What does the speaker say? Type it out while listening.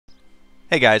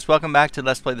Hey guys, welcome back to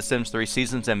Let's Play The Sims 3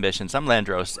 Seasons Ambitions. I'm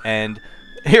Landros, and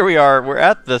here we are. We're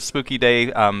at the Spooky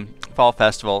Day Fall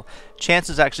Festival. Chance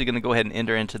is actually going to go ahead and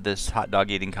enter into this hot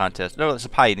dog eating contest. No, it's a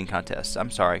pie eating contest.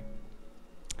 I'm sorry.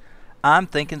 I'm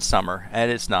thinking summer, and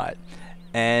it's not.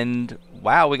 And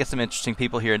wow, we got some interesting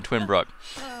people here in Twin Brook.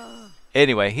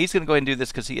 Anyway, he's going to go ahead and do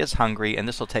this because he is hungry, and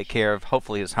this will take care of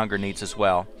hopefully his hunger needs as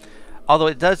well. Although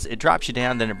it drops you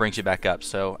down, then it brings you back up.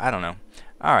 So I don't know.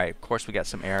 Alright, of course we got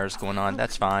some errors going on.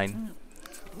 That's fine.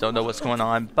 Don't know what's going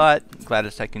on, but glad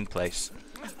it's taking place.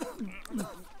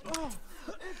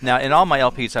 Now, in all my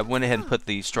LPs, I went ahead and put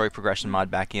the story progression mod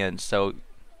back in. So,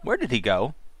 where did he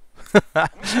go?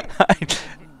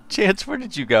 Chance, where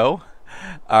did you go?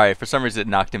 Alright, for some reason it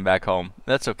knocked him back home.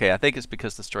 That's okay. I think it's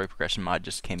because the story progression mod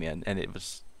just came in, and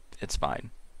it's fine.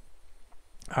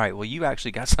 Alright, well, you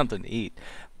actually got something to eat.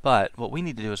 But what we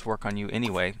need to do is work on you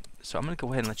anyway. So I'm going to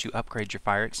go ahead and let you upgrade your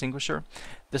fire extinguisher.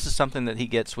 This is something that he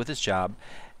gets with his job.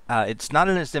 It's not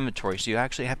in his inventory, so you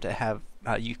actually have to have,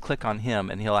 you click on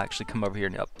him and he'll actually come over here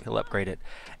and he'll upgrade it.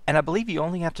 And I believe you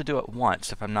only have to do it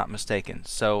once, if I'm not mistaken.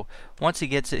 So once he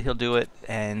gets it, he'll do it,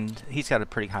 and he's got a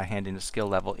pretty high handiness skill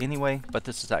level anyway, but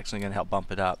this is actually going to help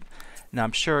bump it up. Now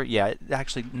I'm sure, yeah, it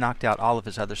actually knocked out all of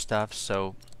his other stuff,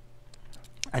 so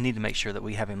I need to make sure that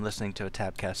we have him listening to a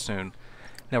tabcast soon.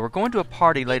 Now, we're going to a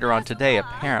party later on today,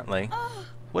 apparently.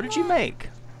 What did you make?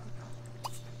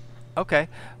 Okay.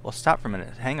 Well, stop for a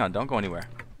minute. Hang on. Don't go anywhere.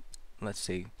 Let's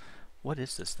see. What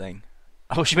is this thing?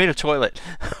 Oh, she made a toilet.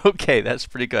 Okay, that's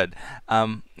pretty good.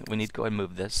 We need to go ahead and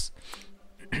move this.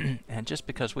 And just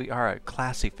because we are a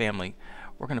classy family,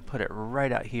 we're going to put it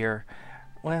right out here.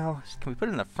 Well, can we put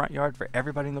it in the front yard for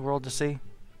everybody in the world to see?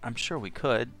 I'm sure we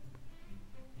could.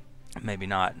 Maybe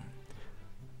not.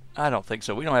 I don't think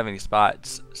so. We don't have any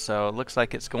spots, so it looks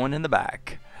like it's going in the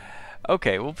back.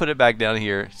 Okay, we'll put it back down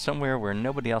here, somewhere where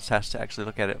nobody else has to actually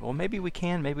look at it. Well, maybe we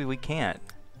can, maybe we can't.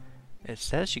 It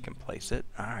says you can place it.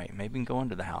 Alright, maybe we can go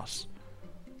into the house.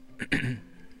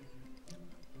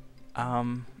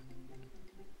 Alright,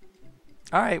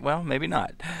 well, maybe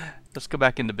not. Let's go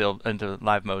back into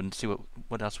live mode and see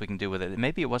what else we can do with it.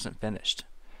 Maybe it wasn't finished.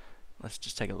 Let's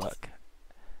just take a look.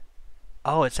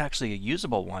 Oh, it's actually a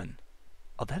usable one.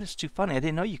 Oh, that is too funny. I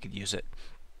didn't know you could use it.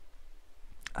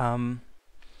 We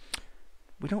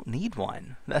don't need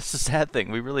one. That's the sad thing.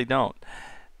 We really don't.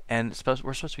 And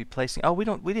we're supposed to be placing... Oh, we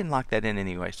didn't lock that in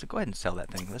anyway, so go ahead and sell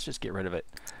that thing. Let's just get rid of it.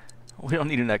 We don't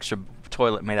need an extra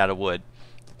toilet made out of wood.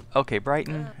 Okay,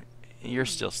 Brighton, you're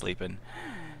still sleeping.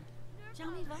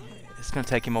 It's going to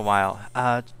take him a while.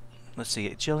 Let's see.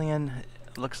 Gillian,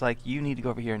 looks like you need to go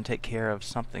over here and take care of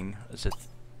something. Is it...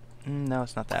 No,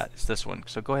 it's not that. It's this one.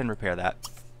 So go ahead and repair that.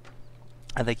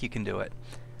 I think you can do it.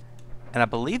 And I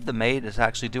believe the maid is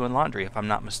actually doing laundry, if I'm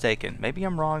not mistaken. Maybe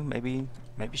I'm wrong. Maybe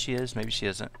she is. Maybe she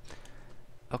isn't.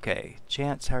 Okay,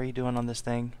 Chance, how are you doing on this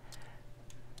thing?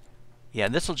 Yeah,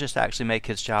 this will just actually make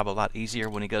his job a lot easier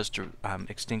when he goes to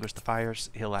extinguish the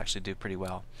fires. He'll actually do pretty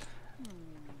well.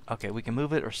 Okay, we can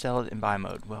move it or sell it in buy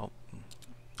mode. Well,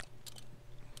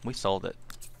 we sold it.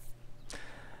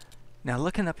 Now,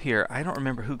 looking up here, I don't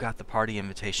remember who got the party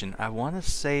invitation. I want to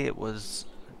say it was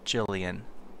Gillian.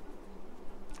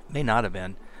 May not have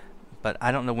been, but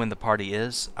I don't know when the party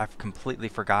is. I've completely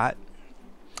forgot.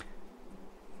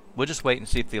 We'll just wait and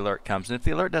see if the alert comes. And if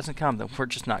the alert doesn't come, then we're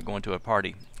just not going to a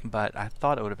party. But I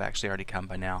thought it would have actually already come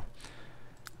by now.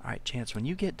 Alright, Chance, when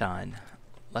you get done,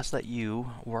 let's let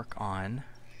you work on...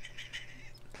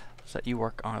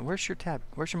 Where's your tab?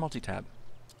 Where's your multi-tab?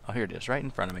 Oh, here it is, right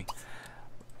in front of me.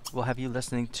 We'll have you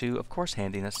listening to, of course,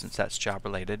 handiness, since that's job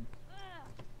related.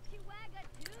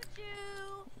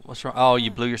 What's wrong? Oh, you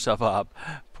blew yourself up.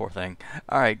 Poor thing.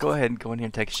 Alright, go ahead and go in here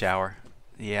and take a shower.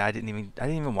 Yeah, I didn't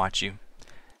even watch you.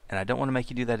 And I don't want to make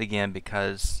you do that again,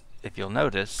 because if you'll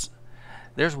notice,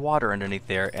 there's water underneath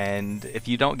there, and if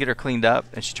you don't get her cleaned up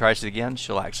and she tries it again,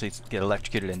 she'll actually get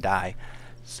electrocuted and die.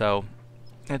 So,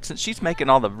 and since she's making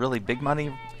all the really big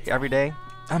money every day,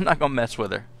 I'm not going to mess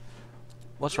with her.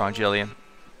 What's wrong, Gillian?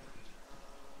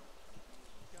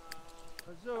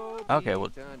 Okay, well,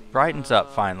 Brighton's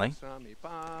up finally.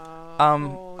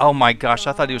 Oh my gosh,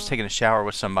 I thought he was taking a shower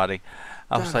with somebody.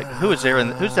 I was like, who's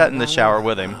that in the shower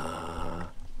with him?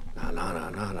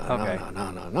 Okay.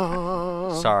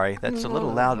 Sorry, that's a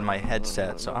little loud in my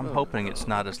headset, so I'm hoping it's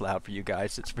not as loud for you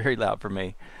guys. It's very loud for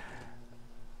me.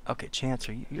 Okay, Chance,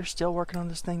 you're still working on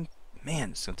this thing?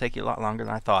 Man, it's going to take you a lot longer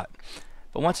than I thought.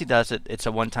 But once he does it, it's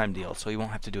a one-time deal, so he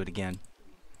won't have to do it again.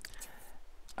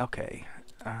 Okay.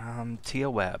 Tia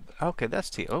Webb. Okay,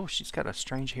 that's Tia. Oh, she's got a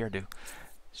strange hairdo.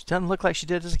 She doesn't look like she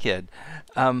did as a kid.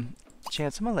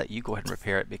 Chance, I'm gonna let you go ahead and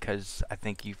repair it because I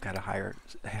think you've got a higher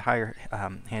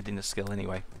handiness skill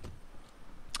anyway.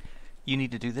 You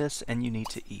need to do this, and you need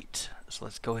to eat. So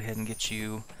let's go ahead and get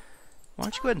you. Why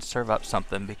don't you go ahead and serve up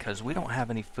something because we don't have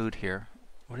any food here.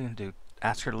 What are you gonna do?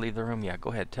 Ask her to leave the room? Yeah,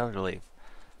 go ahead. Tell her to leave.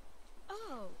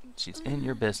 She's in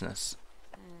your business.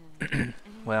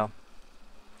 Well,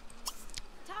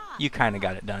 you kind of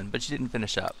got it done, but you didn't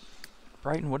finish up.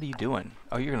 Brighton, what are you doing?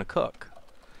 Oh, you're gonna cook.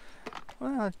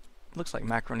 Well, it looks like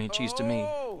macaroni and cheese to me.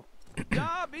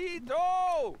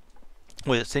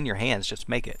 Well, it's in your hands. Just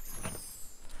make it.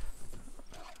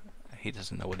 He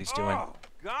doesn't know what he's doing.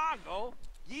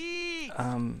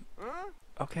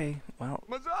 Okay, well,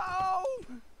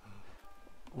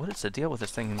 what is the deal with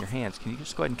this thing in your hands? Can you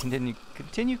just go ahead and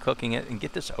continue cooking it and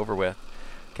get this over with?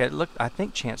 Okay, look, I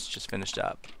think Chance just finished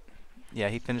up. Yeah,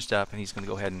 he finished up, and he's going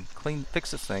to go ahead and fix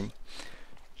this thing.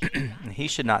 And he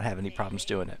should not have any problems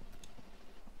doing it.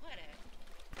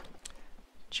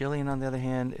 Gillian, on the other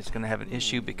hand, is going to have an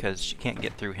issue because she can't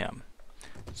get through him.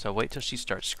 So wait till she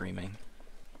starts screaming.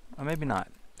 Or maybe not.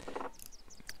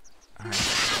 Alright.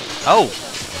 Oh!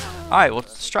 Alright, well,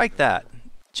 strike that.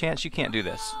 Chance, you can't do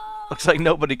this. Looks like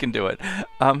nobody can do it.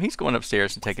 He's going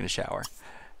upstairs and taking a shower.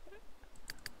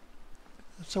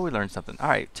 So we learned something.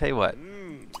 Alright, tell you what.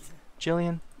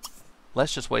 Gillian,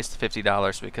 let's just waste the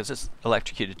 $50 because it's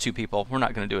electrocuted 2 people. We're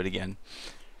not going to do it again.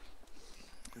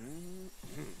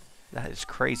 That is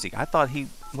crazy. I thought he...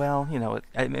 Well, you know,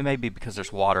 it may be because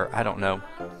there's water. I don't know.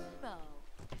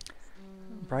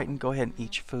 Brighton, go ahead and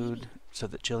eat your food so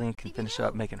that Gillian can finish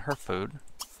up making her food.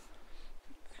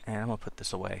 And I'm going to put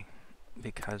this away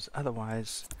because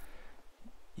otherwise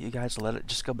you guys let it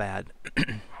just go bad.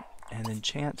 And then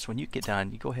Chance, when you get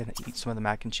done, you go ahead and eat some of the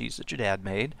mac and cheese that your dad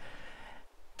made.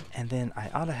 And then I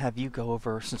ought to have you go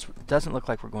over, since it doesn't look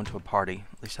like we're going to a party.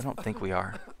 At least I don't think we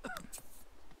are.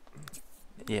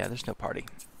 Yeah, there's no party.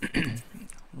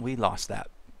 We lost that.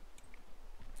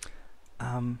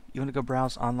 You want to go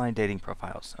browse online dating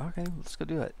profiles? Okay, let's go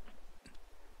do it.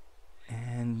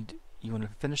 And you want to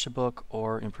finish a book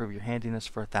or improve your handiness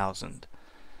for 1,000.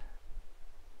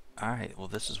 Alright, well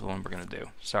this is the one we're going to do.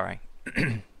 Sorry.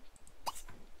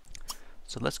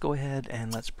 So let's go ahead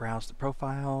and let's browse the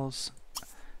profiles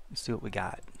and see what we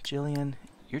got. Gillian,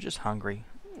 you're just hungry.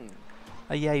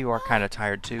 Yeah, you are kind of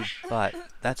tired too, but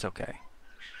that's okay.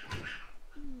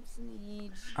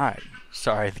 Alright,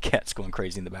 sorry, the cat's going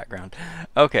crazy in the background.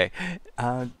 Okay,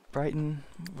 Brighton,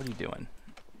 what are you doing?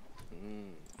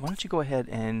 Why don't you go ahead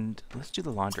and let's do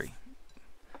the laundry.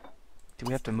 Do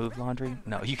we have to move laundry?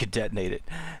 No, you could detonate it.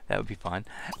 That would be fun.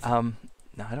 No,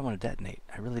 I don't want to detonate.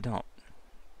 I really don't.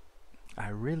 I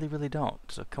really, really don't.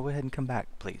 So go ahead and come back,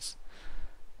 please.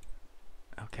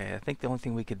 Okay, I think the only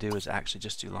thing we could do is actually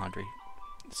just do laundry.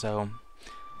 So,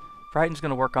 Brighton's going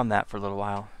to work on that for a little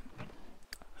while.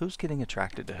 Who's getting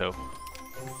attracted to who?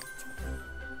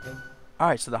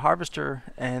 Alright, so the harvester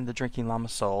and the drinking llama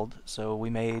sold. So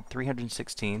we made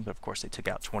 316, but of course they took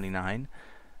out 29.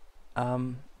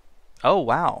 Oh,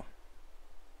 wow.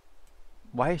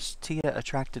 Why is Tia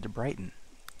attracted to Brighton?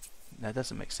 That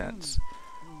doesn't make sense.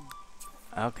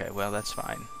 Okay, well, that's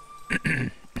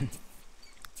fine.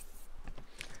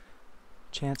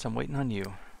 Chance, I'm waiting on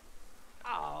you.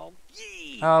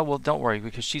 Oh, well, don't worry,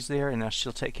 because she's there and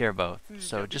she'll take care of both.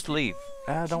 So just leave.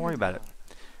 Don't worry about it.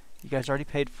 You guys already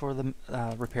paid for the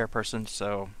repair person,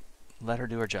 so let her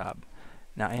do her job.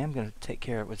 Now, I am going to take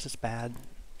care of it. Was this bad?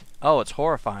 Oh, it's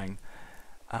horrifying.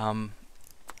 I'm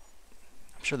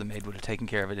sure the maid would have taken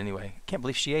care of it anyway. Can't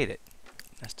believe she ate it.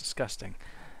 That's disgusting.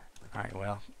 Alright,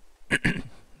 well, I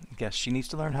guess she needs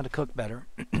to learn how to cook better.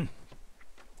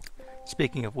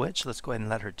 Speaking of which, let's go ahead and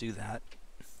let her do that.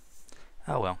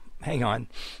 Oh well, hang on.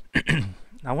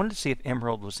 I wanted to see if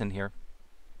Emerald was in here.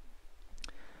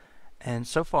 And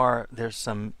so far, there's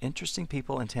some interesting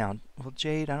people in town. Well,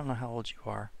 Jade, I don't know how old you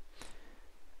are.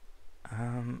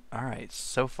 Alright,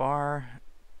 so far,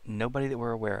 nobody that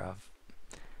we're aware of.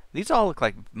 These all look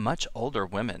like much older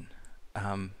women.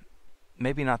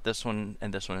 Maybe not this one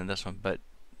and this one and this one, but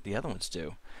the other ones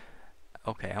do.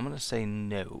 Okay, I'm going to say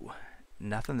no.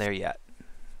 Nothing there yet.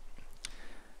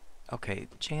 Okay,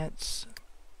 Chance,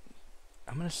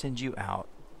 I'm going to send you out.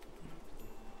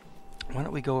 Why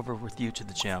don't we go over with you to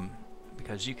the gym?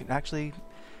 Because you can actually...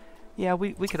 Yeah,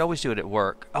 we could always do it at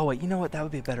work. Oh, wait, you know what? That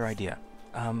would be a better idea.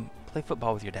 Play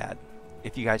football with your dad,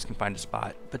 if you guys can find a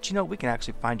spot. But you know, we can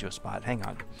actually find you a spot. Hang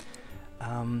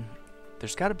on.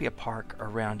 There's got to be a park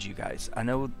around you guys. I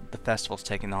know the festival's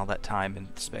taking all that time and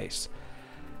space.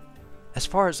 As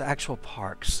far as actual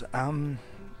parks,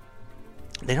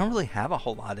 they don't really have a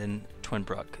whole lot in Twin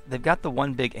Brook. They've got the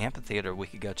one big amphitheater we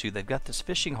could go to. They've got this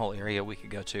fishing hole area we could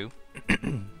go to.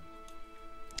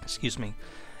 Excuse me.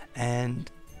 And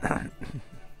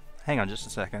hang on just a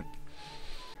second.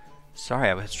 Sorry,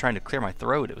 I was trying to clear my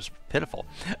throat. It was pitiful.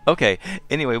 Okay.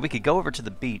 Anyway, we could go over to the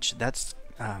beach. That's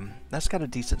got a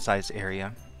decent sized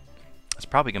area. It's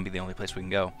probably going to be the only place we can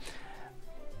go.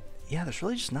 Yeah, there's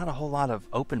really just not a whole lot of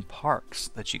open parks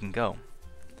that you can go.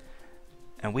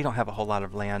 And we don't have a whole lot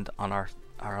of land on our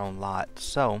own lot.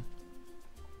 So,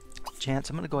 Chance,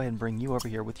 I'm going to go ahead and bring you over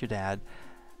here with your dad.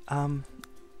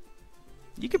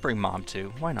 You could bring Mom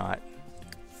too. Why not?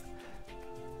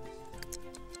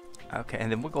 Okay,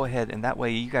 and then we'll go ahead, and that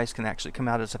way you guys can actually come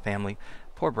out as a family.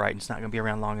 Poor Brighton's not going to be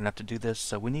around long enough to do this,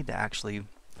 so we need to actually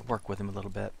work with him a little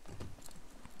bit.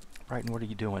 Brighton, what are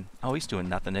you doing? Oh, he's doing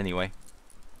nothing anyway.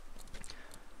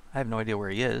 I have no idea where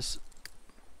he is.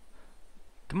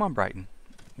 Come on, Brighton.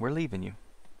 We're leaving you.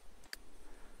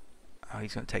 Oh,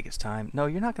 he's going to take his time. No,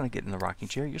 you're not going to get in the rocking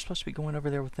chair. You're supposed to be going over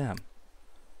there with them.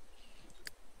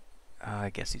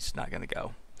 I guess he's not going to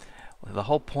go. Well, the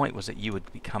whole point was that you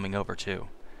would be coming over too.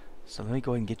 So let me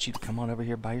go ahead and get you to come on over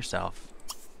here by yourself.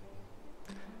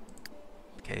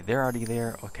 Okay, they're already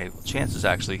there. Okay, well, Chance is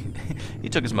actually... he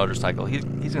took his motorcycle. He's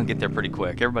going to get there pretty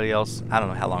quick. Everybody else, I don't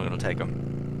know how long it'll take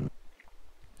them.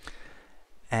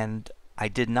 And I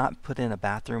did not put in a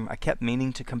bathroom. I kept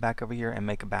meaning to come back over here and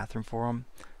make a bathroom for them.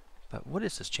 But what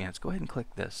is this, Chance? Go ahead and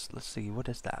click this. Let's see, what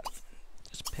is that?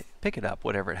 Just pick it up,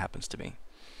 whatever it happens to be.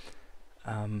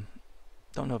 Don't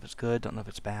know if it's good, don't know if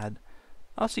it's bad.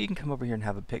 Also, you can come over here and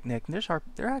have a picnic. And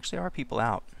there actually are people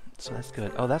out, so that's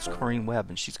good. Oh, that's Corinne Webb,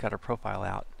 and she's got her profile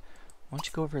out. Why don't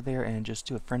you go over there and just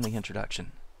do a friendly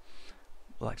introduction?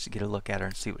 We'll actually get a look at her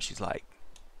and see what she's like.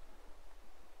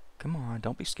 Come on,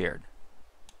 don't be scared.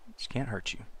 She can't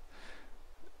hurt you.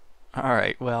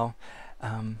 Alright, well,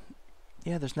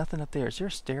 yeah, there's nothing up there. Is there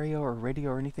a stereo or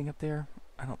radio or anything up there?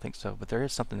 I don't think so, but there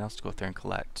is something else to go up there and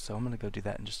collect, so I'm going to go do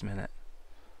that in just a minute.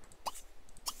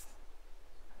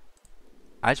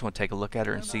 I just want to take a look at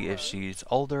her and see if she's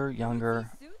older,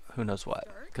 younger, who knows what,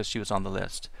 because she was on the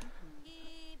list.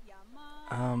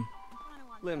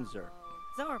 Limser.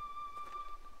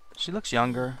 She looks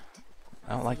younger.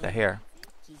 I don't like the hair.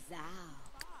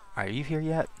 Are you here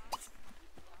yet?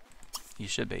 You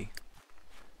should be.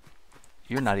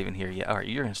 You're not even here yet. Alright,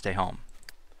 you're going to stay home.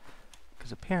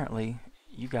 Because apparently,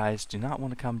 you guys do not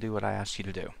want to come do what I asked you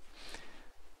to do.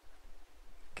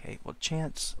 Okay, well,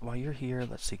 Chance, while you're here,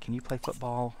 let's see, can you play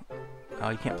football? Oh,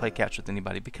 you can't play catch with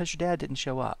anybody because your dad didn't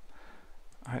show up.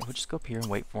 Alright, we'll just go up here and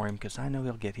wait for him because I know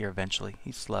he'll get here eventually.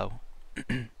 He's slow.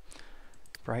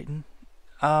 Brighton?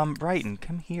 Brighton,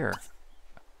 come here.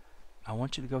 I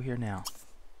want you to go here now.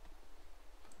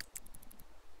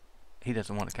 He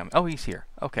doesn't want to come. Oh, he's here.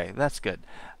 Okay, that's good.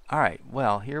 Alright,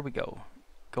 well, here we go.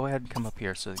 Go ahead and come up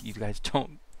here so that you guys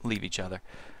don't leave each other.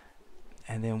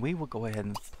 And then we will go ahead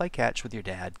and play catch with your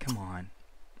dad. Come on.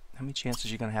 How many chances are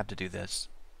you going to have to do this?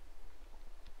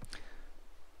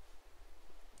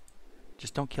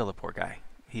 Just don't kill the poor guy.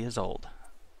 He is old.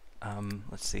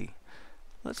 Let's see.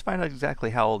 Let's find out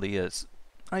exactly how old he is.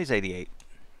 Oh, he's 88.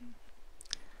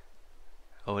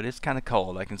 Oh, it is kind of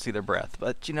cold. I can see their breath.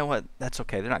 But you know what? That's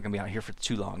okay. They're not going to be out here for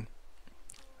too long.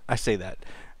 I say that.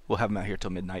 We'll have them out here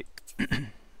till midnight.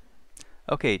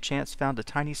 Okay, Chance found a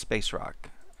tiny space rock.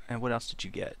 And what else did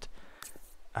you get?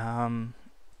 Another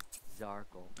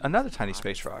tiny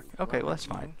space rock. Okay, well that's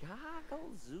fine.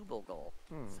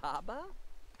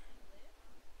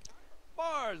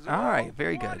 Alright,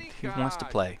 very good. He wants to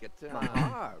play.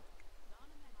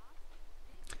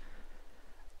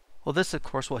 Well, this of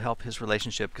course will help his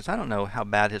relationship because I don't know how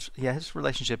bad his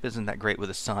relationship isn't that great with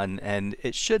his son, and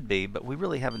it should be, but we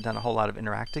really haven't done a whole lot of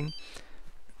interacting.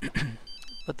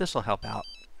 But this will help out.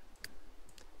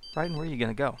 Brighton, where are you going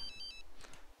to go?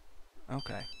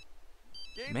 Okay.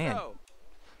 Man.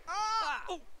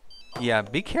 Yeah,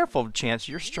 be careful, Chance.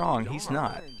 You're strong. He's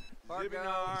not.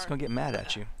 He's going to get mad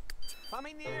at you.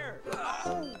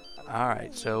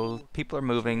 Alright, so people are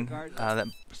moving. That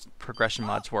progression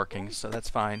mod's working, so that's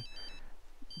fine.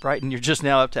 Brighton, you're just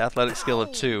now up to athletic skill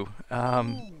of 2.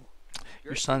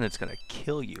 Your son is going to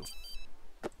kill you.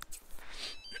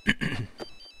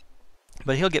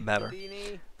 But he'll get better.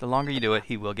 The longer you do it,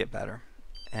 he will get better.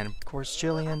 And of course,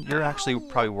 Gillian, you're actually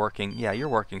probably working. Yeah, you're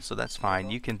working, so that's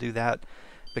fine. You can do that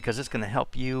because it's going to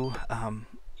help you.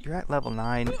 You're at level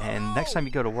 9, and next time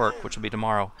you go to work, which will be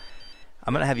tomorrow,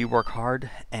 I'm going to have you work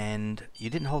hard, and you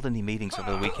didn't hold any meetings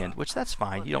over the weekend, which that's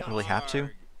fine. You don't really have to.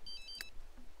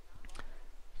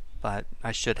 But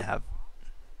I should have.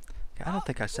 I don't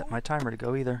think I set my timer to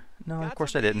go either. No, of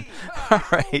course I didn't.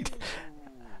 Alright.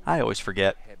 I always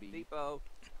forget.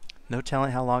 No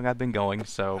telling how long I've been going,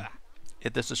 so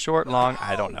if this is short, long,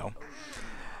 I don't know.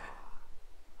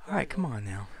 Alright, come on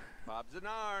now.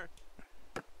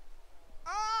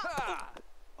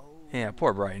 Yeah,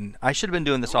 poor Brighton. I should have been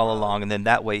doing this all along, and then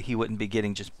that way he wouldn't be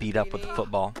getting just beat up with the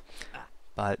football.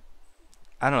 But,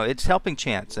 I don't know, it's helping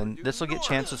Chance, and this will get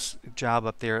Chance's job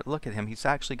up there. Look at him, he's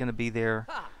actually going to be there.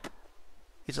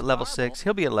 He's at level 6.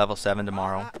 He'll be at level 7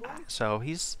 tomorrow. So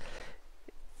he's...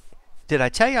 Did I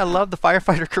tell you I love the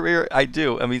firefighter career? I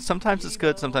do. I mean, sometimes it's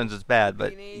good, sometimes it's bad,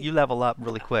 but you level up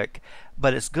really quick.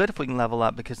 But it's good if we can level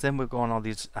up, because then we'll go on all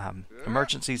these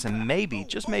emergencies, and maybe,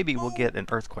 just maybe, we'll get an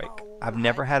earthquake. I've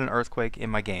never had an earthquake in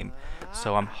my game,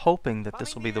 so I'm hoping that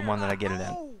this will be the one that I get it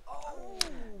in.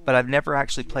 But I've never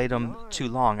actually played them too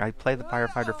long. I play the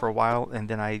firefighter for a while, and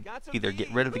then I either get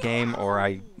rid of the game or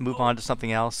I move on to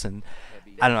something else, and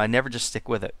I don't know, I never just stick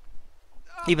with it.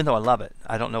 Even though I love it.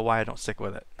 I don't know why I don't stick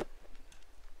with it.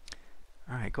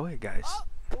 Alright, go ahead, guys.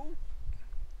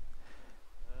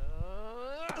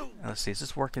 Let's see, is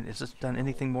this working? Has this done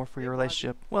anything more for your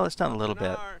relationship? Well, it's done a little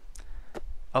bit.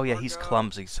 Oh yeah, he's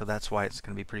clumsy, so that's why it's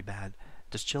going to be pretty bad.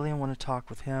 Does Gillian want to talk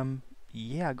with him?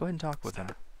 Yeah, go ahead and talk with him.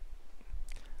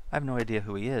 I have no idea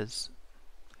who he is.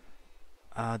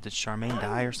 Did Charmaine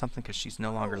die or something? Because she's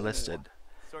no longer listed.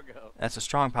 That's a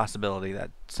strong possibility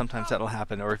that sometimes that'll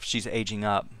happen, or if she's aging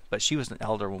up. But she was an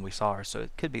elder when we saw her, so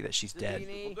it could be that she's dead.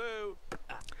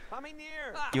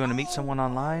 You want to meet someone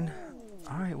online?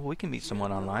 Alright, well, we can meet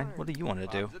someone online. What do you want to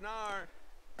do?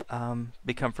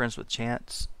 Become friends with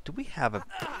Chance. Do we have a...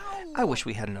 I wish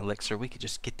we had an elixir. We could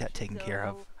just get that taken care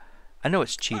of. I know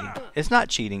it's cheating. It's not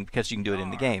cheating because you can do it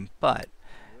in the game, but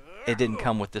it didn't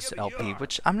come with this LP,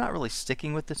 which I'm not really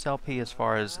sticking with this LP as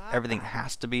far as everything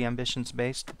has to be ambitions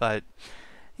based, but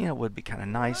you know, it would be kind of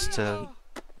nice to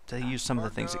use some of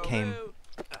the things that came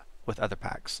with other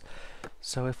packs.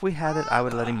 So if we had it, I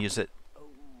would let him use it,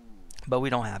 but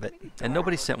we don't have it, and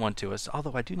nobody sent one to us.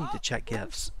 Although I do need to check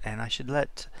gifts, and I should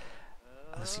let.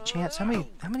 Let's see, Chance. How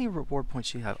many reward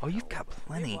points do you have? Oh, you've got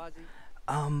plenty.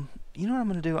 You know what I'm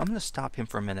going to do? I'm going to stop him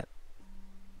for a minute.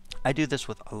 I do this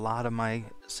with a lot of my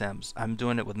Sims. I'm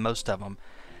doing it with most of them.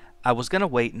 I was going to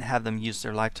wait and have them use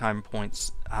their lifetime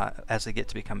points as they get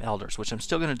to become elders, which I'm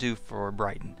still going to do for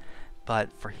Brighton.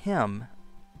 But for him,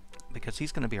 because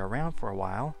he's going to be around for a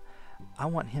while, I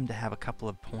want him to have a couple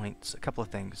of points, a couple of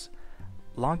things.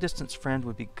 Long distance friend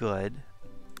would be good.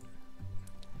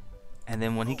 And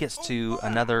then when he gets to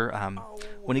another,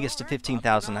 when he gets to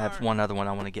 15,000, I have one other one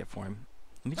I want to get for him.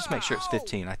 Let me just make sure it's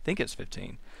 15. I think it's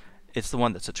 15. It's the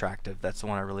one that's attractive. That's the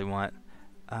one I really want.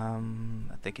 I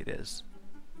think it is.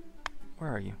 Where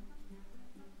are you?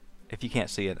 If you can't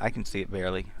see it, I can see it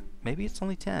barely. Maybe it's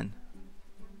only 10.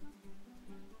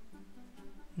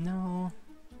 No.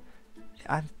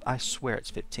 I swear it's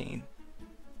 15.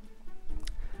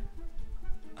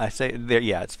 I say there,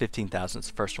 yeah, it's 15,000. It's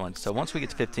the first one. So once we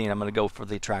get to 15, I'm going to go for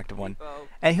the attractive one,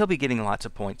 and he'll be getting lots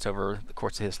of points over the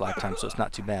course of his lifetime, so it's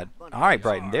not too bad. All right,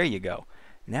 Brighton, there you go.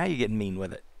 Now you're getting mean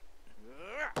with it.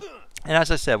 And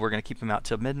as I said, we're going to keep him out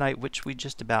till midnight, which we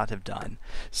just about have done.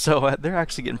 So they're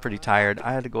actually getting pretty tired.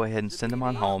 I had to go ahead and send them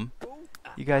on home.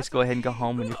 You guys go ahead and go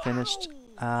home when you're finished.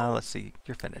 Let's see,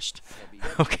 you're finished.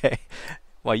 Okay.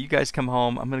 While you guys come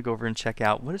home, I'm going to go over and check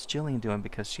out what is Gillian doing,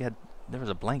 because there was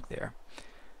a blank there.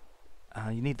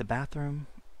 You need the bathroom.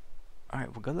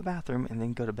 Alright, we'll go to the bathroom and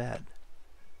then go to bed.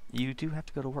 You do have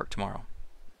to go to work tomorrow.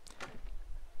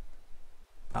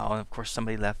 Oh, and of course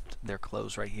somebody left their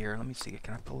clothes right here. Let me see,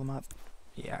 can I pull them up?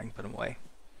 Yeah, I can put them away.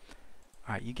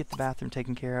 Alright, you get the bathroom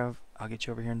taken care of. I'll get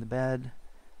you over here in the bed.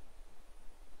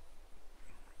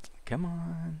 Come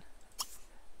on.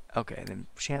 Okay, then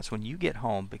Chance, when you get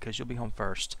home, because you'll be home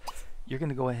first, you're going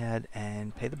to go ahead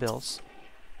and pay the bills.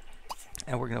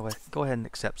 And we're going to go ahead and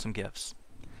accept some gifts.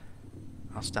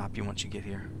 I'll stop you once you get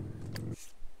here.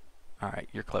 Alright,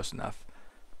 you're close enough.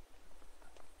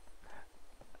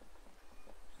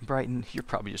 Brighton, you're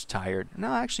probably just tired.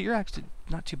 No, actually, you're actually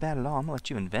not too bad at all. I'm going to let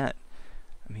you invent.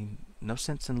 I mean, no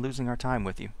sense in losing our time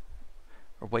with you.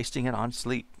 Or wasting it on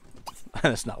sleep.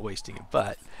 That's not wasting it,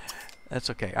 but that's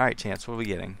okay. Alright, Chance, what are we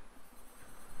getting?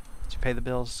 Did you pay the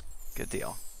bills? Good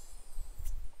deal.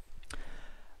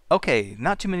 Okay,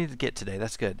 not too many to get today.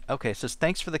 That's good. Okay, it says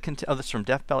thanks for the oh, this is from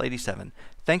DeathBell87.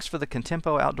 Thanks for the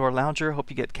Contempo Outdoor Lounger. Hope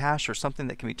you get cash or something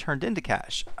that can be turned into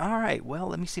cash. All right, well,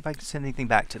 let me see if I can send anything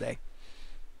back today.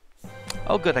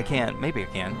 Oh, good, I can. Maybe I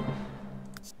can.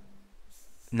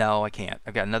 No, I can't.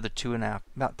 I've got another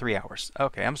about 3 hours.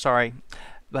 Okay, I'm sorry,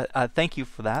 but thank you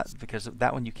for that, because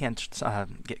that one you can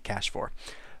get cash for.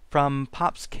 From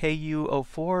Pops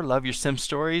KU04, love your Sim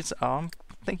stories.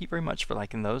 Thank you very much for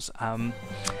liking those.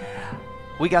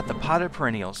 We got the potted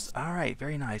perennials. All right,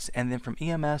 very nice. And then from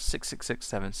EMS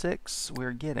 66676,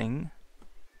 we're getting...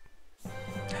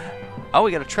 Oh,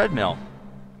 we got a treadmill.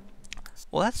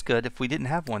 Well, that's good. If we didn't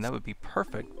have one, that would be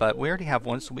perfect. But we already have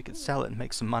one, so we could sell it and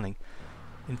make some money.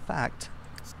 In fact,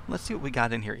 let's see what we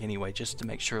got in here anyway, just to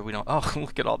make sure we don't... Oh,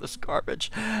 look at all this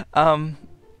garbage. Yeah,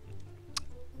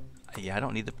 I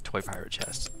don't need the toy pirate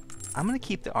chest. I'm going to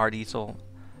keep the art easel.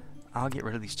 I'll get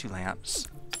rid of these 2 lamps.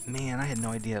 Man, I had no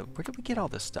idea. Where did we get all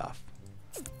this stuff?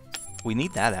 We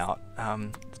need that out.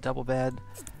 The double bed.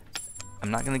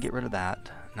 I'm not going to get rid of that.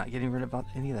 Not getting rid of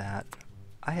any of that.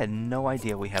 I had no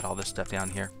idea we had all this stuff down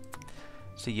here.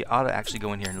 So you ought to actually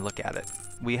go in here and look at it.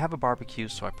 We have a barbecue,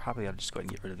 so I probably ought to just go ahead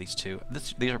and get rid of these 2.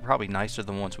 These are probably nicer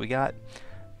than the ones we got,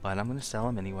 but I'm going to sell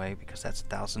them anyway because that's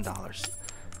 $1,000.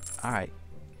 Alright,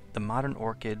 the modern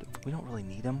orchid, we don't really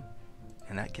need them,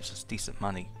 and that gives us decent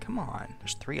money. Come on,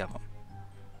 there's 3 of them.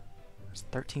 There's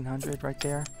 1,300 right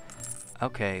there.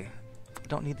 Okay, we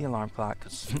don't need the alarm clock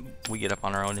because we get up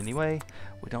on our own anyway.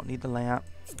 We don't need the lamp.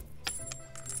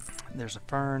 There's a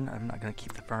fern. I'm not going to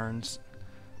keep the ferns.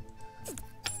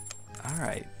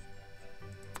 Alright.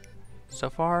 So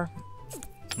far,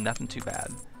 nothing too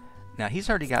bad. Now, he's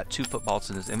already got 2 footballs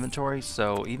in his inventory,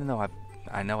 so even though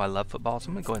I know I love footballs,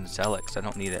 I'm going to go ahead and sell it because I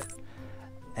don't need it.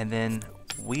 And then,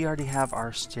 we already have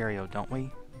our stereo, don't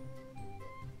we?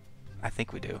 I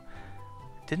think we do.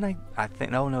 Didn't I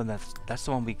think... No, that's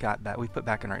the one we got back. We put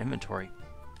back in our inventory.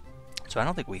 So I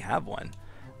don't think we have one.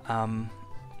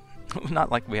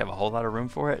 Not like we have a whole lot of room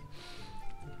for it.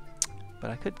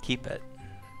 But I could keep it.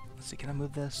 Let's see, can I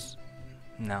move this?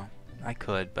 No, I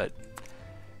could, but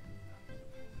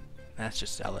let's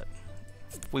just sell it.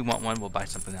 If we want one, we'll buy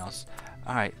something else.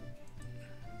 Alright,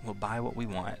 we'll buy what we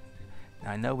want.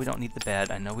 Now I know we don't need the bed.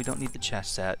 I know we don't need the chess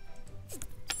set.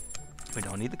 We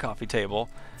don't need the coffee table.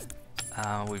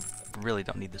 We really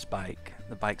don't need this bike.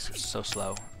 The bikes are so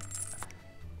slow.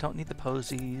 Don't need the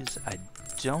posies. I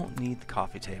don't need the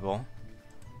coffee table.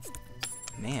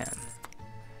 Man.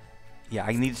 Yeah,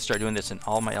 I need to start doing this in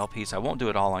all my LPs. I won't do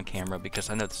it all on camera because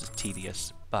I know this is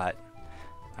tedious, but...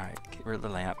 Alright, get rid of the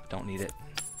lamp. Don't need it.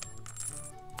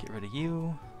 Get rid of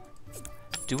you.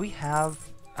 Do we have...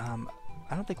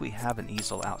 I don't think we have an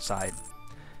easel outside.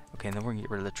 Okay, and then we're going to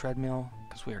get rid of the treadmill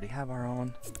because we already have our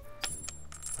own.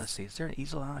 Let's see, is there an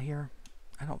easel out here?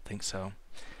 I don't think so.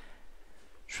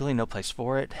 There's really no place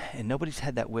for it, and nobody's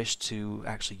had that wish to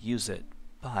actually use it,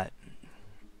 but...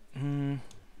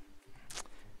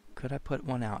 could I put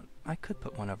one out? I could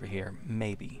put one over here,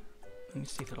 maybe. Let me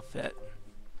see if it'll fit.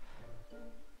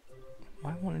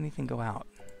 Why won't anything go out?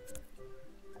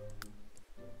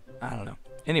 I don't know.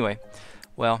 Anyway,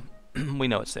 well, we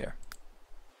know it's there.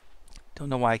 Don't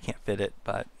know why I can't fit it,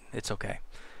 but it's okay.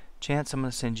 Chance, I'm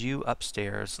going to send you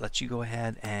upstairs. Let you go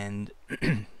ahead and...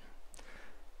 you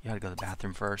gotta go to the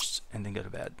bathroom first, and then go to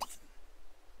bed.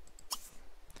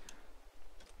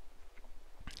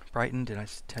 Brighton, did I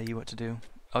tell you what to do?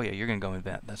 Oh yeah, you're gonna go in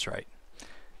bed. That's right.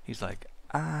 He's like,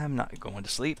 I'm not going to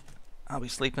sleep. I'll be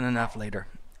sleeping enough later.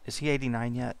 Is he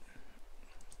 89 yet?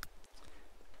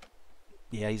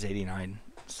 Yeah, he's 89.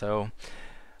 So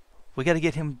we got to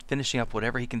get him finishing up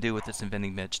whatever he can do with this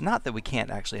inventing bench. Not that we can't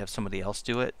actually have somebody else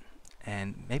do it.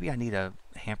 And maybe I need a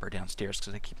hamper downstairs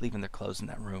because they keep leaving their clothes in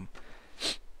that room.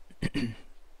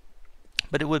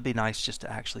 But it would be nice just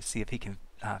to actually see if he can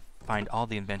find all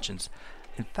the inventions.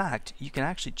 In fact, you can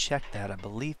actually check that, I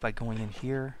believe, by going in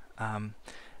here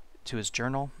to his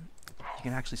journal. You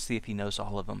can actually see if he knows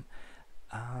all of them.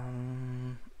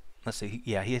 Let's see.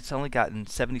 Yeah, he's only gotten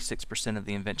 76% of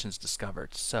the inventions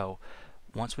discovered. So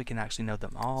once we can actually know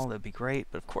them all, that'd be great.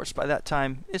 But of course, by that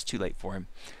time, it's too late for him.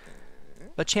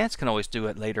 But Chance can always do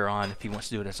it later on if he wants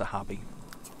to do it as a hobby.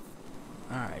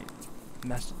 Alright.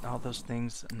 All those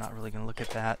things. I'm not really going to look at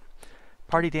that.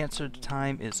 Party dancer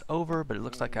time is over, but it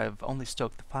looks like I've only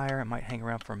stoked the fire. I might hang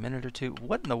around for a minute or two.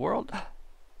 What in the world?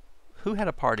 Who had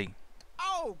a party?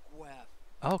 Oh,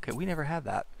 okay, we never had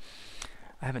that.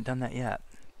 I haven't done that yet.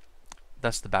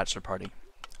 That's the bachelor party.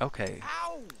 Okay.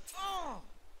 Ow! Oh.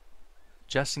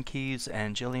 Justin Keys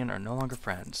and Gillian are no longer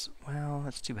friends. Well,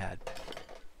 that's too bad.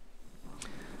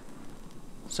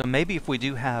 So maybe if we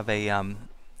do have a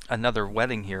another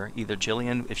wedding here, either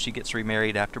Gillian, if she gets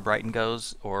remarried after Brighton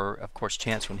goes, or of course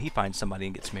Chance when he finds somebody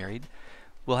and gets married,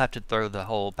 we'll have to throw the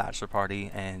whole bachelor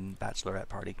party and bachelorette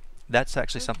party. That's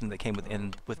actually something that came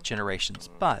with generations,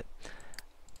 but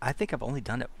I think I've only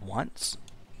done it once.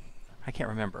 I can't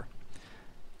remember.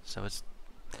 So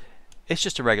it's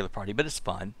just a regular party, but it's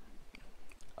fun.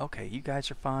 Okay, you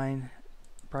guys are fine.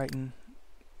 Brighton,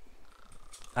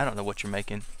 I don't know what you're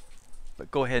making. But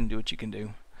go ahead and do what you can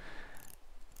do.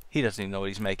 He doesn't even know what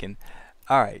he's making.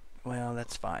 Alright, well,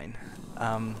 that's fine.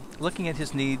 Looking at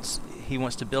his needs, he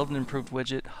wants to build an improved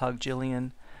widget, hug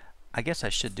Gillian. I guess I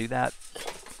should do that,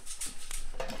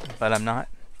 but I'm not.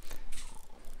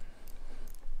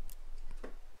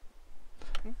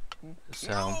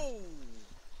 So,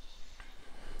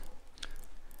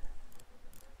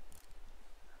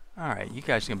 alright, you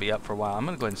guys are going to be up for a while. I'm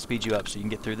going to go ahead and speed you up so you can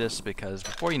get through this, because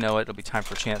before you know it, it'll be time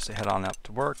for a chance to head on up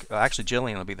to work. Actually,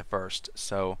 Gillian will be the first,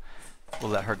 so we'll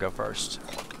let her go first.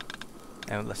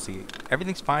 And let's see,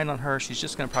 everything's fine on her. She's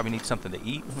just going to probably need something to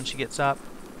eat when she gets up.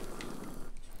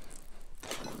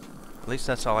 At least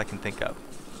that's all I can think of.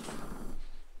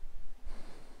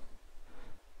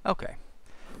 Okay.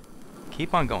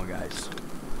 Keep on going, guys.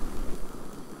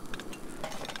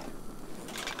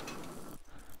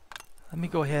 Let me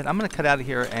go ahead. I'm going to cut out of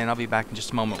here, and I'll be back in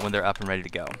just a moment when they're up and ready to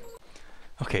go.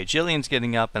 Okay, Gillian's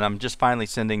getting up, and I'm just finally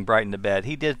sending Brighton to bed.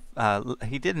 He did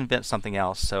invent something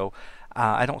else, so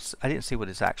I didn't see what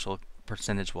his actual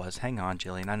percentage was. Hang on,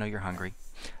 Gillian. I know you're hungry.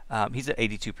 He's at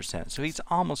 82%, so he's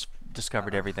almost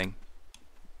discovered everything.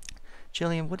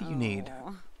 Gillian, what do you need?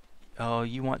 Oh,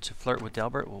 you want to flirt with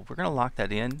Delbert? Well, we're going to lock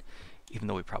that in, even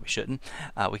though we probably shouldn't.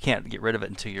 We can't get rid of it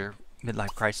until your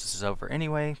midlife crisis is over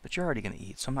anyway, but you're already going to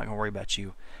eat, so I'm not going to worry about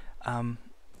you.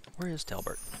 Where is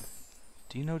Delbert?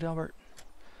 Do you know Delbert?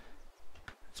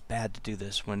 It's bad to do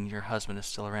this when your husband is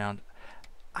still around.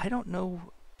 I don't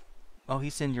know. Oh,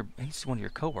 he's one of your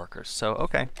coworkers, so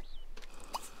okay.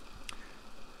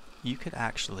 You could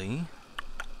actually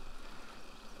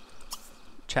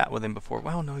chat with him before.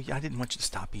 Well, no, I didn't want you to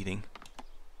stop eating.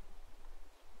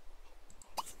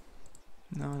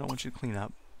 No, I don't want you to clean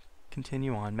up.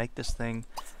 Continue on. Make this thing.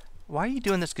 Why are you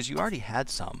doing this? Because you already had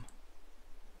some.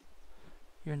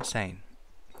 You're insane.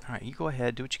 Alright, you go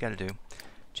ahead. Do what you got to do.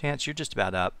 Chance, you're just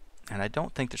about up. And I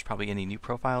don't think there's probably any new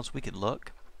profiles. We could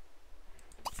look.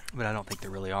 But I don't think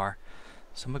there really are.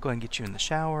 So I'm going to go ahead and get you in the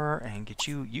shower and get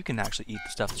you... You can actually eat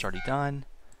the stuff that's already done.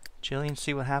 Gillian,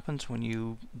 see what happens when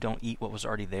you don't eat what was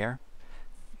already there.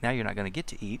 Now you're not going to get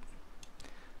to eat.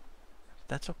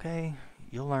 That's okay.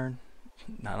 You'll learn.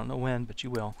 I don't know when, but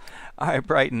you will. Alright,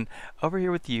 Brighton, over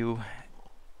here with you.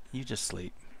 You just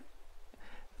sleep.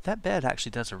 That bed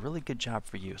actually does a really good job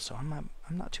for you, so I'm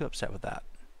not too upset with that.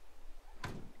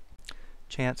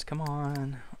 Chance, come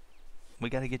on. We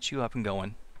got to get you up and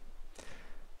going.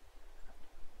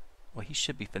 Well, he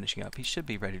should be finishing up. He should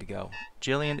be ready to go.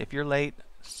 Gillian, if you're late,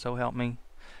 so help me.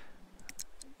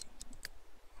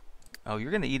 Oh,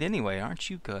 you're going to eat anyway, aren't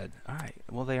you? Good. Alright.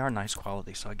 Well, they are nice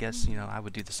quality, so I guess, you know, I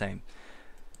would do the same.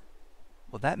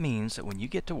 Well, that means that when you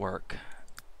get to work,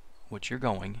 which you're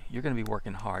going to be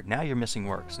working hard. Now you're missing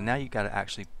work, so now you've got to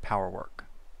actually power work.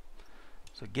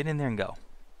 So get in there and go.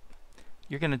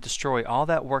 You're going to destroy all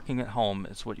that working at home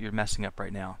is what you're messing up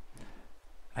right now.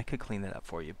 I could clean that up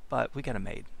for you, but we got a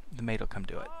maid. The maid will come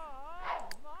do it.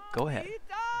 Go ahead.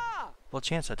 Well,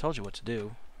 Chance, I told you what to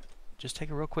do. Just take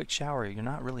a real quick shower. You're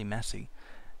not really messy.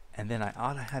 And then I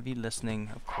ought to have you listening,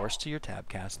 of course, to your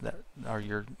tabcast, or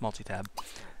your multi-tab.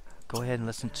 Go ahead and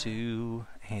listen to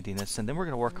handiness, and then we're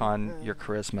going to work on your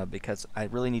charisma, because I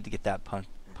really need to get that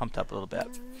pumped up a little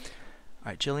bit.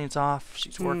 Alright, Gillian's off.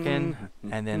 She's working.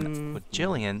 And then with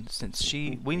Gillian, since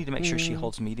we need to make sure she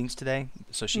holds meetings today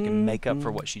so she can make up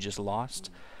for what she just lost.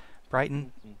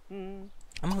 Brighton, I'm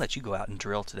going to let you go out and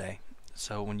drill today.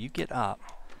 So when you get up,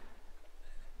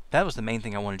 that was the main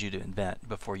thing I wanted you to invent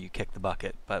before you kick the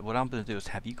bucket. But what I'm going to do is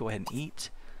have you go ahead and eat.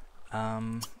 Go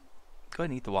ahead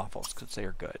and eat the waffles, because they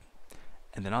are good.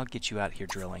 And then I'll get you out here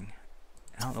drilling.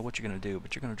 I don't know what you're going to do,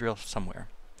 but you're going to drill somewhere.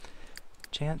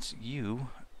 Chance, you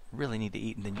really need to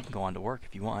eat, and then you can go on to work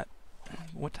if you want.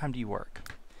 What time do you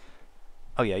work?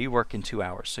 Oh yeah, you work in 2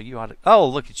 hours, so you ought to... Oh,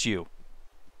 look at you.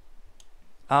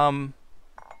 Put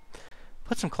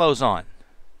some clothes on.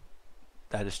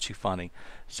 That is too funny.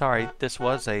 Sorry, this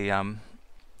was a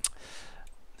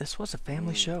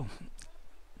family show.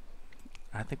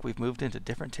 I think we've moved into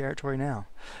different territory now.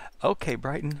 Okay,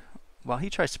 Brighton. While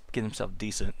he tries to get himself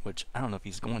decent, which I don't know if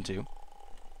he's going to,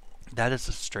 that is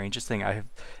the strangest thing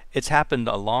it's happened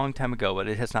a long time ago, but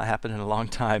it has not happened in a long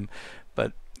time.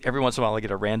 But every once in a while I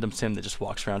get a random sim that just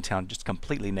walks around town just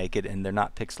completely naked, and they're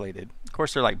not pixelated. Of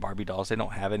course, they're like Barbie dolls. They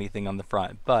don't have anything on the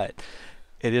front, but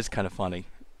it is kind of funny.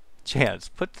 Chance,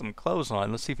 put some clothes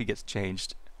on. Let's see if he gets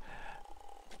changed.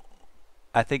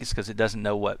 I think it's because it doesn't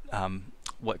know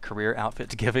what career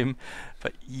outfit to give him.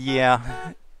 But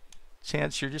yeah,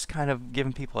 Chance, you're just kind of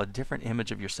giving people a different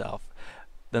image of yourself.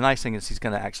 The nice thing is he's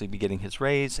going to actually be getting his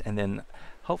raise, and then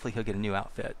hopefully he'll get a new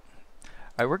outfit.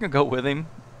 Alright, we're going to go with him,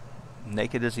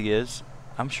 naked as he is.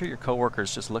 I'm sure your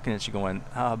coworker's just looking at you going,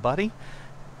 buddy,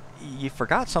 you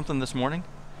forgot something this morning.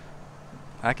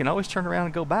 I can always turn around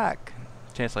and go back.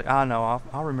 Chance like, no,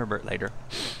 I'll remember it later.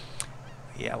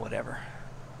 Yeah, whatever.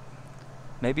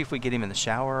 Maybe if we get him in the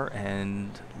shower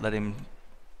and let him...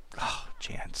 Oh,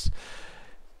 Chance.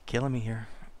 Killing me here.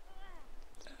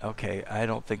 Okay, I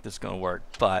don't think this is going to work,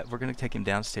 but we're going to take him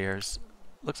downstairs.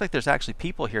 Looks like there's actually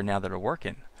people here now that are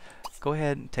working. Go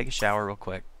ahead and take a shower real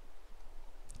quick.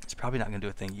 It's probably not going to do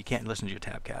a thing. You can't listen to your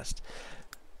tabcast.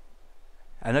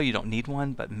 I know you don't need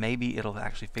one, but maybe it'll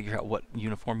actually figure out what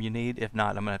uniform you need. If not,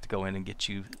 I'm going to have to go in and get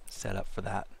you set up for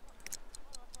that.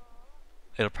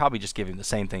 It'll probably just give him the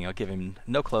same thing. I'll give him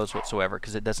no clothes whatsoever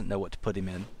because it doesn't know what to put him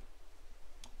in.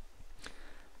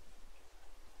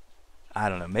 I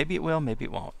don't know. Maybe it will, maybe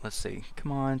it won't. Let's see.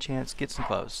 Come on, Chance, get some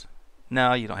clothes.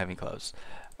 No, you don't have any clothes.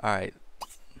 Alright,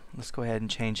 let's go ahead and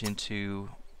change into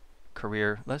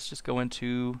career. Let's just go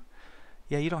into...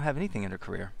 Yeah, you don't have anything under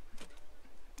career.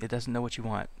 It doesn't know what you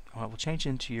want. Well, we'll change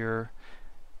into your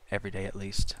everyday at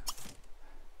least.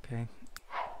 Okay.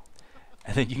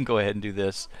 And then you can go ahead and do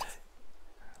this.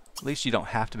 At least you don't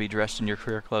have to be dressed in your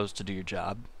career clothes to do your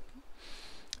job.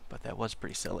 But that was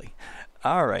pretty silly.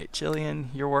 Alright, Gillian,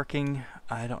 you're working.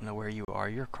 I don't know where you are.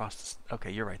 You're across the...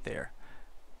 Okay, you're right there.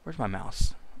 Where's my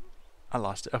mouse? I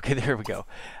lost it. Okay, there we go.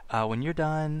 When you're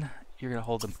done, you're going to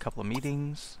hold a couple of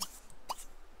meetings.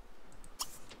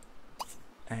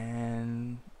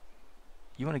 And...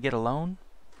 You want to get a loan?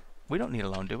 We don't need a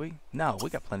loan, do we? No, we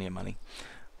got plenty of money.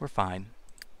 We're fine.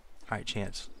 Alright,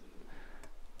 Chance.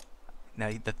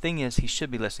 Now, the thing is, he should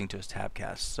be listening to his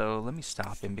tabcast, so let me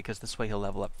stop him because this way he'll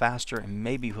level up faster and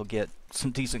maybe he'll get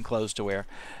some decent clothes to wear.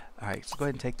 Alright, so go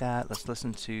ahead and take that. Let's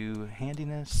listen to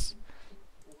handiness.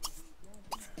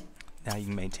 Now you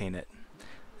can maintain it.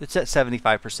 It's at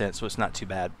 75%, so it's not too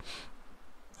bad.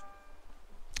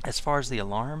 As far as the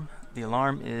alarm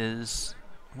is...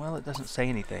 Well, it doesn't say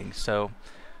anything, so...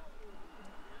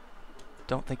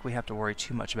 Don't think we have to worry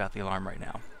too much about the alarm right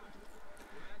now.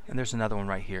 And there's another one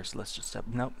right here, so let's just...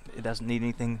 Nope, it doesn't need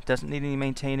anything. Doesn't need any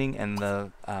maintaining, and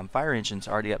the fire engine's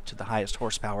already up to the highest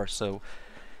horsepower, so...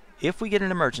 If we get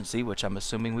an emergency, which I'm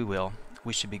assuming we will,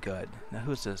 we should be good. Now,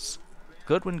 who's this?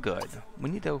 Goodwin Good. We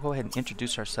need to go ahead and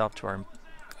introduce ourselves to our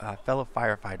fellow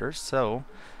firefighters, so...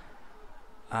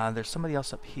 there's somebody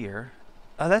else up here.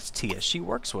 That's Tia. She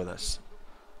works with us.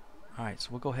 Alright, so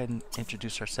we'll go ahead and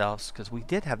introduce ourselves, because we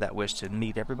did have that wish to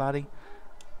meet everybody.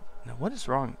 Now, what is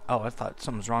wrong? Oh, I thought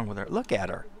something was wrong with her. Look at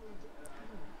her.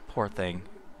 Poor thing.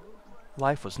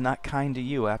 Life was not kind to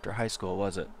you after high school,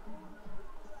 was it?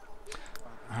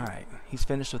 Alright, he's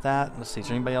finished with that. Let's see, is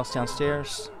there anybody else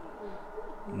downstairs?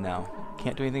 No.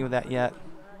 Can't do anything with that yet.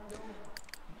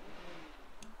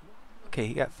 Okay,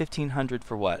 he got 1,500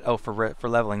 for what? Oh, for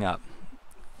leveling up.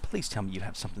 Please tell me you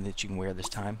have something that you can wear this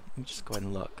time. Let me just go ahead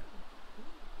and look.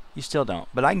 You still don't,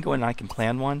 but I can go in and I can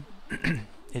plan one.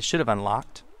 It should have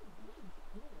unlocked.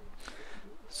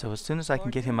 So as soon as I can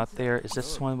get him up there, is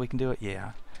this one we can do it?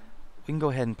 Yeah. We can go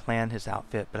ahead and plan his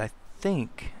outfit, but I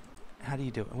think... How do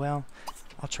you do it? Well,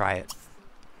 I'll try it.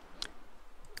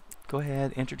 Go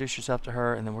ahead, introduce yourself to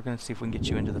her, and then we're going to see if we can get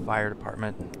you into the fire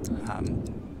department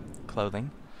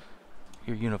clothing.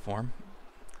 Your uniform.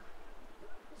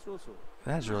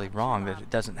 That's really wrong that it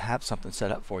doesn't have something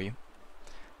set up for you.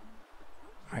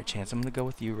 Alright, Chance, I'm going to go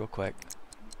with you real quick.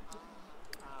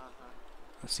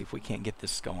 Let's see if we can't get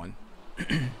this going.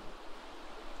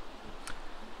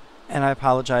 And I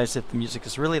apologize if the music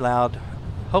is really loud.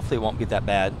 Hopefully it won't be that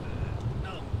bad.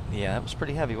 Yeah, that was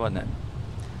pretty heavy, wasn't it?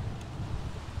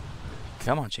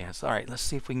 Come on, Chance. Alright, let's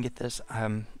see if we can get this.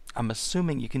 I'm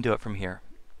assuming you can do it from here.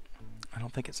 I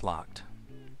don't think it's locked.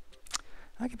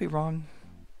 I could be wrong.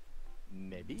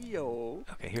 Maybe.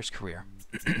 Okay, here's career.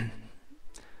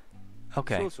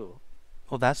 Okay.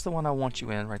 Well, that's the one I want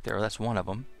you in right there. That's one of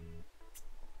them.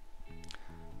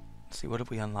 Let's see, what have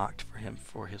we unlocked for him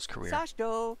for his career?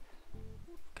 Okay,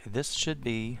 this should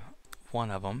be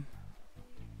one of them.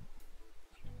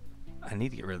 I need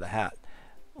to get rid of the hat.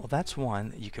 Well, that's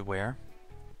one that you could wear.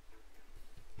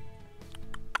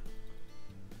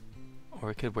 Or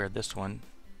we could wear this one.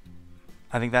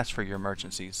 I think that's for your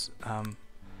emergencies.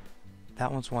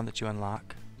 That one's one that you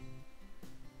unlock.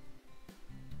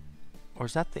 Or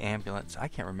is that the ambulance? I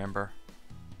can't remember.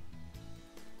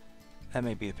 That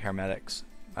may be the paramedics.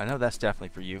 I know that's definitely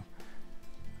for you.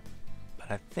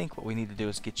 But I think what we need to do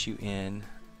is get you in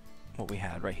what we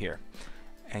had right here.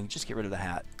 And just get rid of the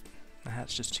hat. The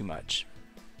hat's just too much.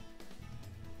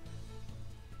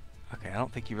 Okay, I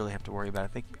don't think you really have to worry about it. I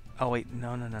think... Oh, wait.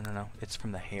 No. It's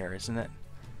from the hair, isn't it?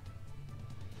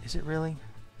 Is it really?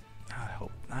 I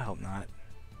hope not.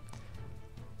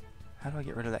 How do I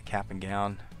get rid of that cap and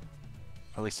gown?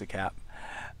 At least the cap.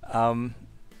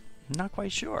 Not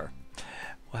quite sure.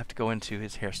 We'll have to go into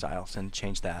his hairstyles and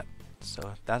change that.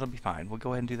 So that'll be fine. We'll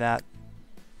go ahead and do that.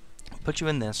 Put you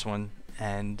in this one,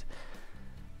 and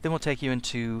then we'll take you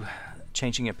into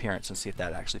changing appearance and see if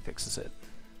that actually fixes it.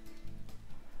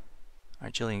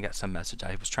 Alright, Gillian got some message.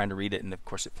 I was trying to read it, and of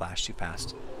course it flashed too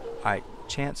fast. Alright,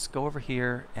 Chance, go over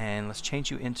here, and let's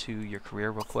change you into your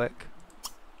career real quick.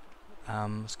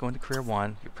 Let's go into career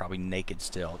 1. You're probably naked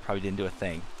still. Probably didn't do a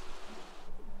thing.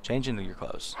 Change into your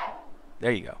clothes.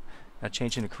 There you go. Now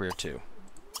change into career 2.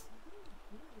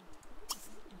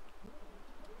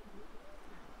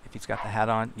 If he's got the hat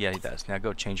on, yeah, he does. Now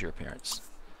go change your appearance.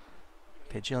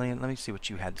 Okay, Gillian, let me see what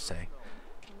you had to say.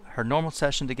 Her normal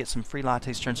session to get some free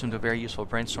lattes turns into a very useful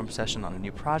brainstorm session on a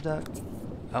new product.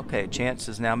 Okay, Chance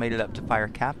has now made it up to fire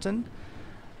captain.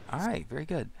 Alright, very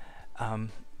good.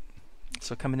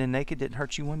 So coming in naked didn't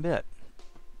hurt you one bit.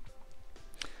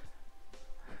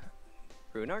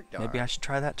 Maybe I should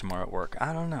try that tomorrow at work.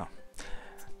 I don't know.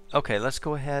 Okay, let's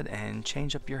go ahead and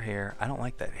change up your hair. I don't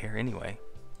like that hair anyway.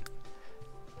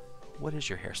 What is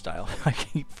your hairstyle? I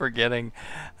keep forgetting.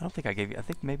 I don't think I gave you... I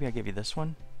think maybe I gave you this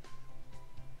one.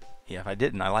 Yeah, if I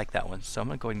didn't, I like that one. So I'm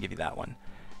going to go ahead and give you that one.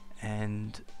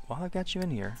 And while I've got you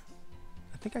in here,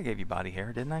 I think I gave you body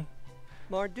hair, didn't I?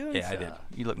 Yeah, I did.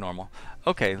 You look normal.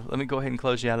 Okay, let me go ahead and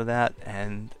close you out of that.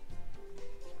 And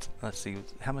let's see,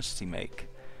 how much does he make?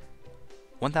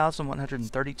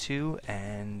 1,132,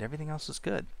 and everything else is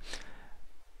good.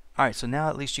 Alright, so now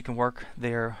at least you can work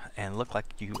there and look like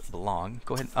you belong.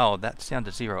 Go ahead. Oh, that's down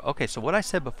to 0. Okay, so what I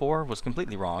said before was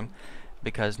completely wrong,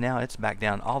 because now it's back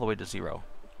down all the way to 0.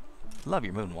 Love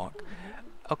your moonwalk.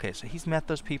 Okay, so he's met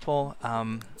those people.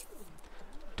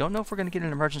 Don't know if we're going to get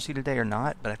an emergency today or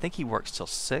not, but I think he works till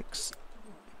 6.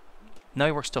 No,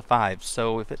 he works till 5,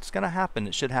 so if it's going to happen,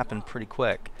 it should happen pretty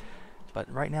quick.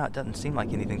 But right now it doesn't seem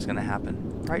like anything's going to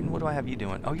happen. Brighton, what do I have you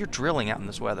doing? Oh, you're drilling out in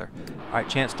this weather. Alright,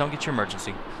 Chance, don't get your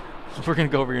emergency. We're going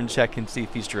to go over here and check and see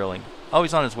if he's drilling. Oh,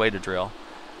 he's on his way to drill.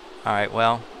 Alright,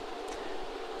 well,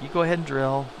 you go ahead and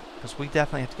drill, because we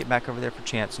definitely have to get back over there for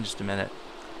Chance in just a minute.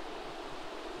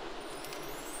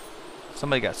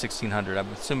 Somebody got 1,600.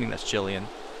 I'm assuming that's Gillian.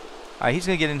 Alright, he's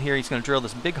going to get in here. He's going to drill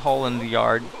this big hole in the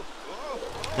yard.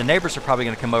 The neighbors are probably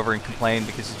going to come over and complain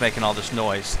because he's making all this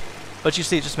noise. But you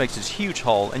see, it just makes this huge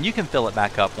hole, and you can fill it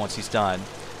back up once he's done.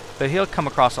 But he'll come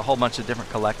across a whole bunch of different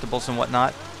collectibles and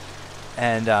whatnot.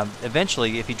 And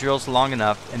eventually, if he drills long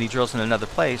enough and he drills in another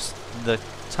place, the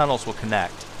tunnels will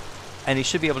connect. And he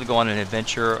should be able to go on an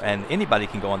adventure, and anybody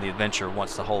can go on the adventure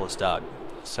once the hole is dug.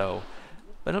 So,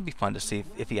 but it'll be fun to see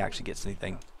if he actually gets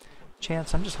anything.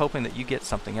 Chance, I'm just hoping that you get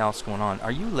something else going on.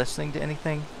 Are you listening to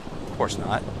anything? Of course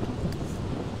not.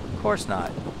 Of course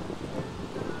not.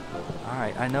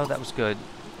 Alright, I know that was good.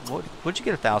 What'd you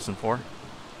get 1,000 for?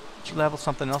 Did you level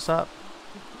something else up?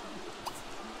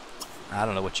 I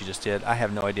don't know what you just did. I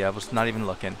have no idea. I was not even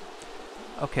looking.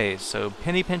 Okay, so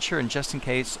Penny Pincher and Just In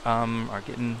Case are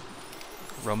getting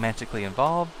romantically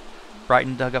involved.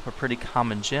 Brighton dug up a pretty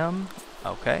common gem.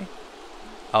 Okay.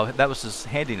 Oh, that was his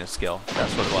handiness skill.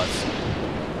 That's what it was.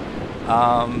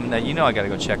 Now, you know I gotta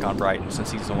go check on Brighton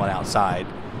since he's the one outside.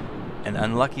 And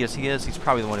unlucky as he is, he's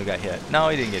probably the one who got hit. No,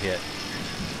 he didn't get hit.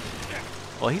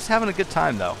 Well, he's having a good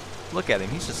time, though. Look at him.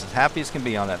 He's just as happy as can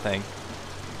be on that thing.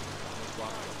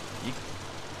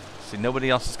 See, nobody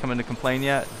else is coming to complain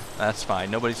yet? That's fine.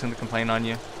 Nobody's going to complain on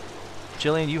you.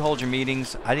 Gillian, you hold your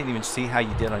meetings. I didn't even see how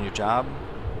you did on your job.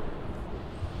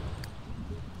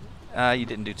 You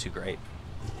didn't do too great.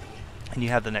 And you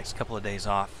have the next couple of days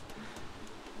off.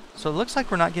 So it looks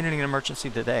like we're not getting an emergency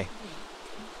today.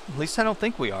 At least I don't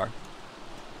think we are.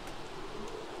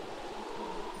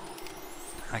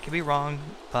 I could be wrong,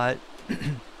 but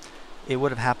it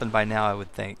would have happened by now, I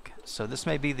would think. So this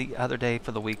may be the other day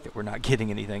for the week that we're not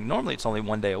getting anything. Normally it's only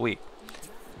one day a week.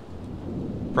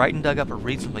 Brighton dug up a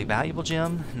reasonably valuable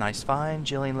gem. Nice find.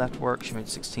 Gillian left work. She made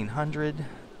 1,600.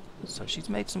 So she's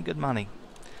made some good money.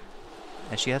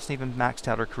 And she hasn't even maxed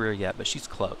out her career yet, but she's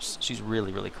close. She's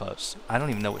really, really close. I don't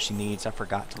even know what she needs. I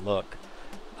forgot to look.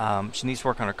 She needs to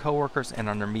work on her coworkers and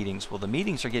on her meetings. Well, the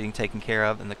meetings are getting taken care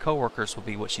of, and the coworkers will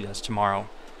be what she does tomorrow.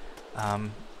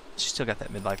 She's still got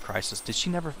that midlife crisis. Did she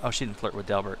never... Oh, she didn't flirt with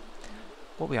Delbert.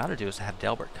 What we ought to do is have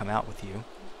Delbert come out with you.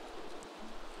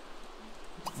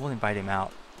 We'll invite him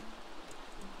out.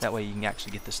 That way you can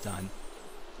actually get this done.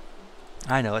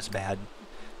 I know, it's bad.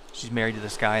 She's married to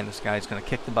this guy, and this guy's going to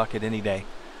kick the bucket any day.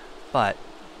 But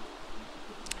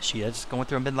she is going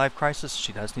through a midlife crisis.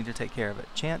 She does need to take care of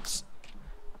it. Chance,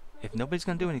 if nobody's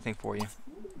going to do anything for you,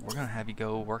 we're going to have you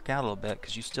go work out a little bit,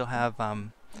 because you still have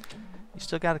You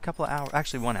still got a couple of hours.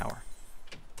 Actually, 1 hour.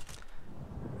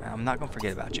 I'm not going to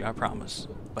forget about you, I promise.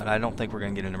 But I don't think we're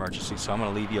going to get an emergency, so I'm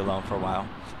going to leave you alone for a while.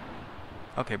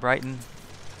 Okay, Brighton.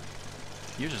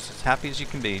 You're just as happy as you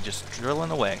can be, just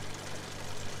drilling away.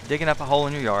 Digging up a hole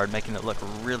in your yard, making it look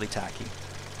really tacky.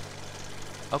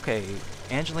 Okay,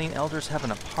 Angeline Elder's having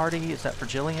a party. Is that for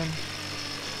Gillian?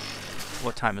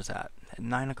 What time is that? At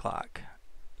 9 o'clock.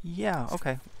 Yeah,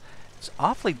 okay. It's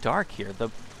awfully dark here.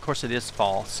 Of course, it is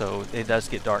fall, so it does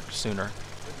get dark sooner.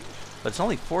 But it's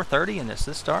only 4:30 and it's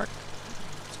this dark.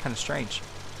 It's kind of strange.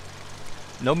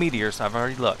 No meteors. I've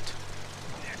already looked.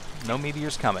 No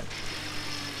meteors coming.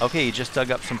 Okay, you just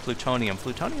dug up some plutonium.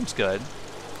 Plutonium's good.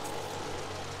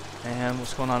 And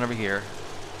what's going on over here?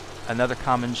 Another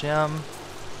common gem.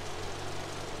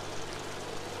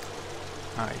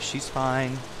 Alright, she's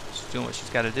fine. She's doing what she's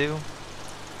got to do.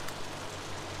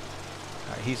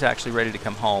 Alright, he's actually ready to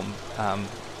come home.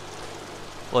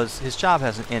 Well, his job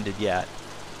hasn't ended yet.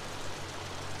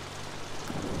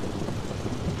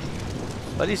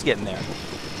 But he's getting there.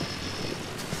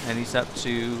 And he's up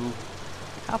to...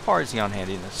 How far is he on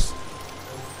handiness?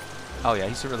 Oh yeah,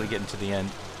 he's really getting to the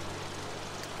end.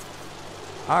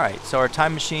 Alright, so our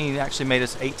time machine actually made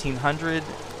us 1800.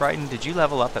 Brighton, did you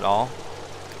level up at all?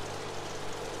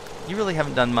 You really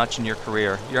haven't done much in your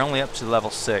career. You're only up to level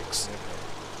 6.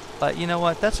 But you know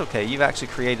what? That's okay. You've actually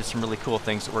created some really cool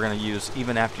things that we're going to use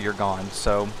even after you're gone.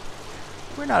 So,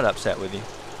 we're not upset with you.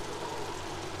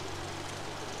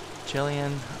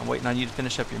 Gillian, I'm waiting on you to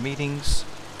finish up your meetings.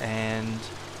 And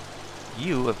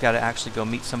you have got to actually go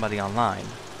meet somebody online.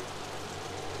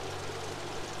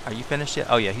 Are you finished yet?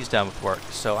 Oh yeah, he's done with work.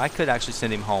 So I could actually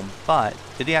send him home. But,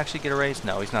 did he actually get a raise?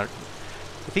 No, he's not.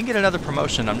 If he can get another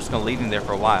promotion, I'm just going to leave him there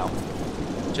for a while.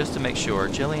 Just to make sure.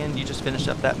 Gillian, you just finished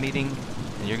up that meeting.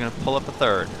 And you're going to pull up a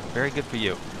 3rd. Very good for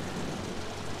you.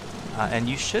 And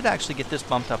you should actually get this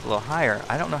bumped up a little higher.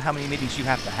 I don't know how many meetings you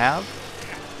have to have.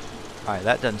 Alright,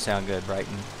 that doesn't sound good,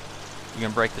 Brighton. You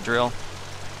going to break the drill?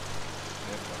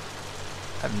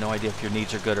 I have no idea if your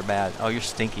needs are good or bad. Oh, you're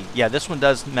stinky. Yeah, this one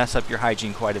does mess up your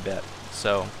hygiene quite a bit.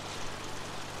 So,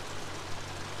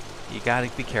 you got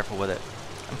to be careful with it.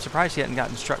 I'm surprised he hadn't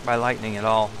gotten struck by lightning at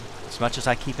all. As much as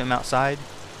I keep him outside,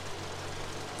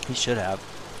 he should have.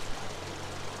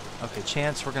 Okay,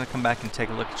 Chance, we're going to come back and take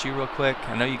a look at you real quick.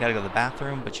 I know you got to go to the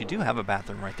bathroom, but you do have a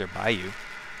bathroom right there by you.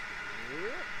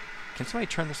 Can somebody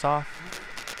turn this off?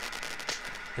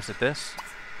 Is it this?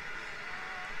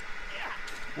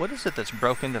 What is it that's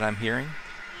broken that I'm hearing?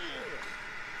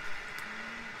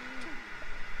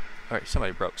 Alright,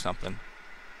 somebody broke something.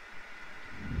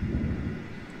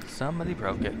 Somebody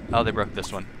broke it. Oh, they broke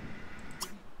this one.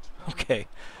 Okay.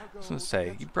 I was going to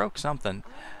say, you broke something.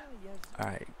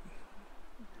 Alright.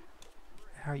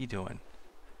 How are you doing?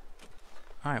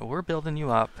 Alright, well, we're building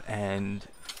you up, and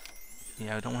you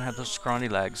know, don't want to have those scrawny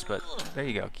legs, but there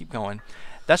you go. Keep going.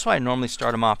 That's why I normally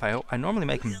start them off. I normally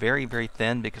make them very, very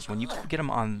thin, because when you get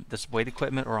them on this weight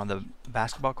equipment or on the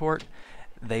basketball court,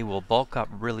 they will bulk up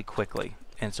really quickly.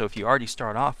 And so if you already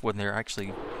start off when they're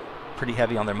actually pretty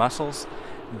heavy on their muscles,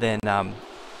 then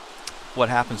what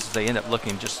happens is they end up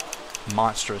looking just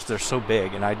monstrous. They're so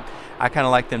big, and I kind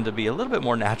of like them to be a little bit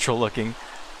more natural looking.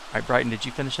 All right, Brighton, did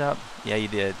you finish up? Yeah, you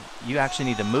did. You actually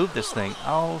need to move this thing.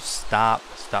 Oh, stop.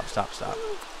 Stop, stop, stop.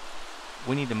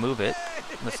 We need to move it.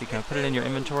 Let's see, can I put it in your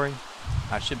inventory?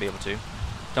 I should be able to.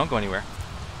 Don't go anywhere.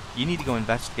 You need to go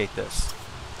investigate this.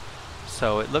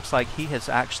 So it looks like he has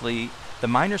actually... The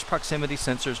miner's proximity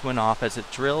sensors went off as it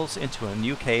drills into a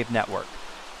new cave network.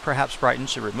 Perhaps Brighton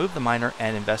should remove the miner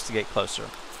and investigate closer.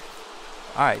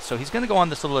 Alright, so he's going to go on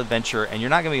this little adventure, and you're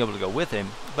not going to be able to go with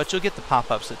him, but you'll get the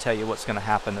pop-ups that tell you what's going to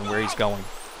happen and where he's going.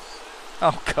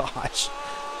 Oh, gosh.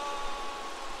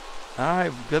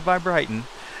 Alright, goodbye, Brighton.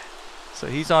 So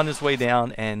he's on his way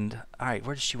down, and... Alright,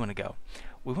 where does she want to go?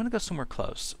 We want to go somewhere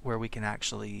close, where we can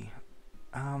actually...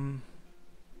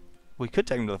 we could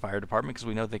take him to the fire department, because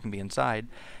we know they can be inside,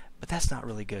 but that's not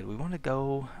really good. We want to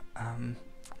go...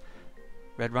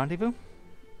 Red Rendezvous?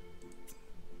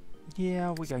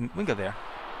 Yeah, we can go there.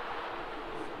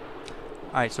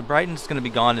 Alright, so Brighton's going to be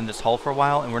gone in this hole for a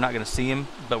while, and we're not going to see him,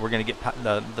 but we're going to get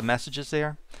the messages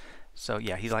there. So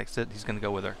yeah, he likes it. He's going to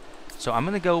go with her. So I'm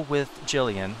going to go with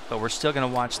Gillian, but we're still going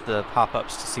to watch the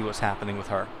pop-ups to see what's happening with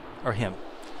her. Or him.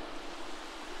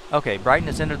 Okay, Brighton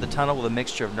has entered the tunnel with a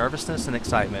mixture of nervousness and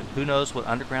excitement. Who knows what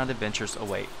underground adventures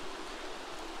await.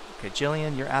 Okay,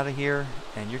 Gillian, you're out of here,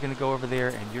 and you're going to go over there,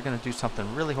 and you're going to do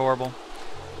something really horrible.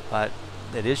 But...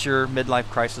 it is your midlife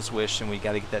crisis wish, and we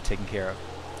got to get that taken care of.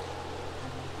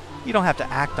 You don't have to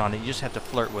act on it, you just have to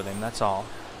flirt with him, that's all.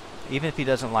 Even if he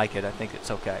doesn't like it, I think it's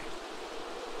okay.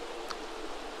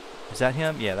 Is that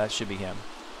him? Yeah, that should be him.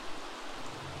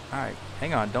 Alright,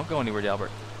 hang on. Don't go anywhere,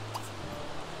 Delbert.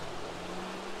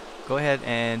 Go ahead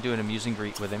and do an amusing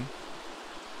greet with him.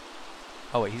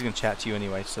 Oh wait, he's going to chat to you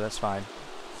anyway, so that's fine.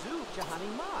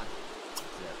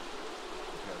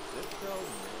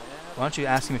 Why don't you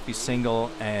ask him if he's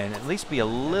single and at least be a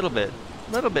little bit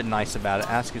nice about it.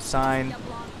 Ask his sign.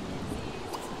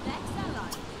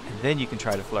 And then you can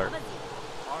try to flirt.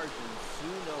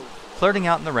 Flirting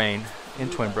out in the rain in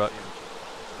Twinbrook.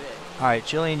 Alright,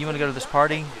 Gillian, you want to go to this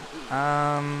party?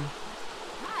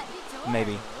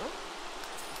 Maybe.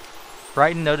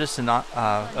 Brighton noticed an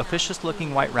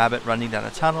officious-looking white rabbit running down a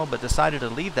tunnel, but decided to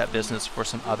leave that business for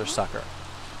some other sucker.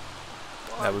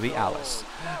 That would be Alice.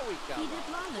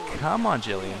 Come on,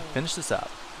 Gillian. Finish this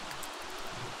up.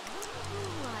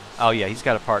 Oh, yeah, he's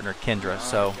got a partner, Kendra,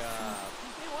 so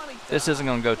this isn't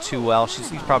going to go too well. He's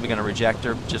probably going to reject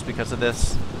her just because of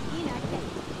this.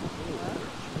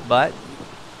 But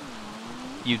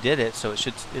you did it, so it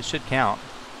should count.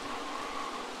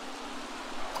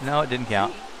 No, it didn't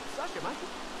count.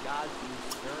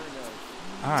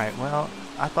 Alright, well,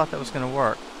 I thought that was going to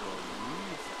work.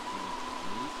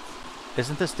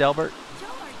 Isn't this Delbert?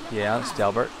 Yeah, it's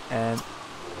Delbert. And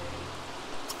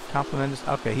compliment is...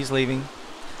 Okay, he's leaving.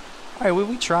 Alright,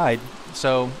 we tried,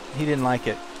 so he didn't like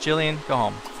it. Gillian, go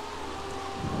home.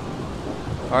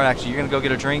 Alright, actually, you're going to go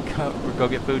get a drink or go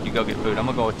get food? You go get food. I'm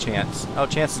going to go with Chance. Oh,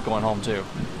 Chance is going home, too.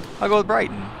 I'll go with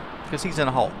Brighton, because he's in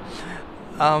a hole.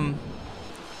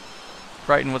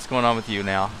 Brighton, what's going on with you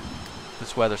now?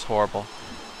 This weather's horrible.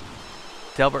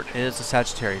 Delbert is a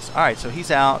Sagittarius. Alright, so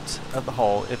he's out of the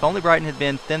hole. If only Brighton had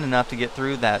been thin enough to get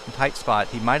through that tight spot,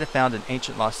 he might have found an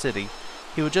ancient lost city.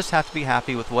 He would just have to be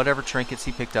happy with whatever trinkets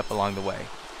he picked up along the way.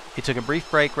 He took a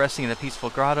brief break, resting in a peaceful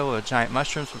grotto of giant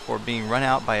mushrooms before being run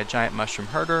out by a giant mushroom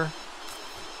herder.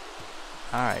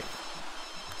 Alright,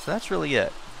 so that's really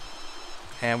it.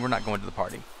 And we're not going to the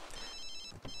party.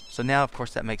 So now, of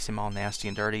course, that makes him all nasty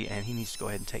and dirty, and he needs to go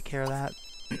ahead and take care of that.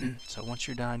 So once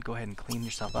you're done, go ahead and clean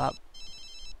yourself up.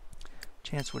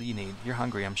 Chance, what do you need? You're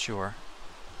hungry, I'm sure.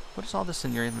 What is all this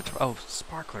in your inventory? Oh,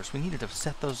 sparklers. We needed to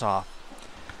set those off.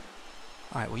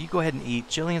 Alright, well, you go ahead and eat.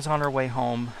 Jillian's on her way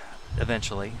home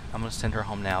eventually. I'm going to send her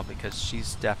home now because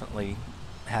she's definitely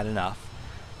had enough.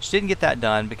 She didn't get that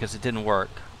done because it didn't work.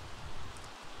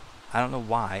 I don't know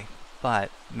why,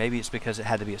 but maybe it's because it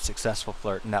had to be a successful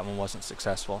flirt and that one wasn't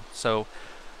successful. So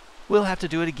we'll have to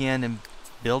do it again and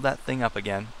build that thing up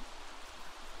again,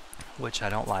 which I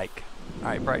don't like.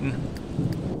 Alright,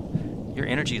 Brighton, your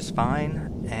energy is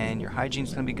fine and your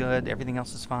hygiene's going to be good. Everything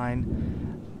else is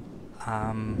fine.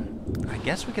 I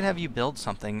guess we could have you build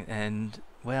something, and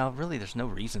well, really there's no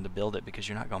reason to build it because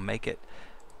you're not going to make it,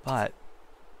 but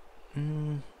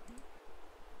nah,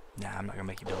 I'm not going to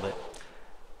make you build it.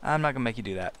 I'm not going to make you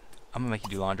do that. I'm going to make you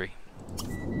do laundry.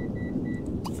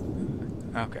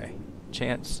 Okay,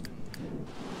 Chance.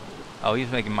 Oh,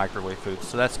 he's making microwave food,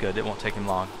 so that's good. It won't take him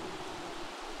long.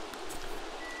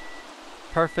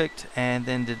 Perfect. And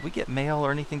then did we get mail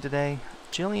or anything today?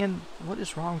 Gillian, what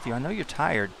is wrong with you? I know you're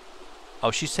tired. Oh,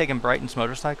 she's taking Brighton's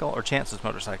motorcycle or Chance's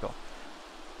motorcycle.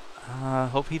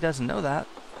 Hope he doesn't know that.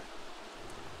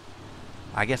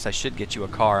 I guess I should get you a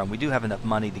car, and we do have enough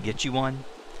money to get you one.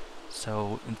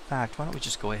 So, in fact, why don't we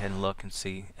just go ahead and look and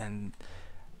see. And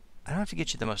I don't have to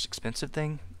get you the most expensive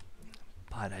thing,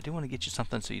 but I do want to get you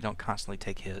something so you don't constantly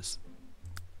take his.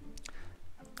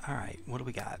 Alright, what do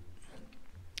we got?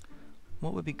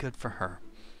 What would be good for her?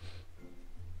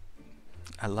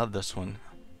 I love this one.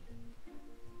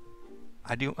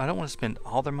 I don't want to spend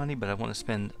all their money, but I want to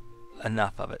spend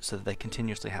enough of it so that they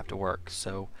continuously have to work.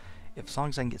 So, as long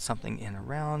as I can get something in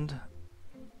around...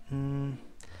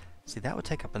 see, that would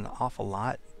take up an awful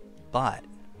lot, but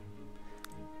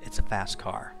it's a fast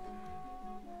car.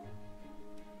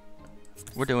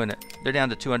 We're doing it. They're down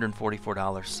to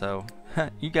 $244, so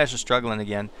you guys are struggling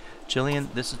again. Gillian,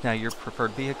 this is now your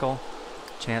preferred vehicle.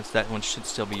 Chance, that one should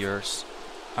still be yours.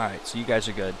 Alright, so you guys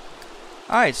are good.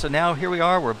 Alright, so now here we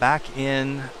are. We're back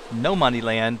in no money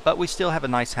land, but we still have a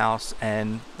nice house,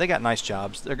 and they got nice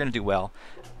jobs. They're going to do well.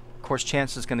 Of course,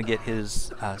 Chance is going to get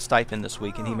his stipend this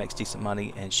week, and he makes decent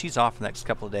money, and she's off the next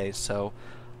couple of days, so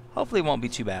hopefully it won't be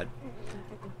too bad.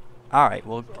 Alright,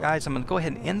 well, guys, I'm going to go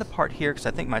ahead and end the part here, because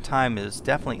I think my time is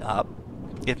definitely up.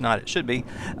 If not, it should be.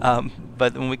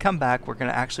 But when we come back, we're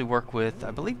going to actually work with,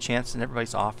 I believe, Chance, and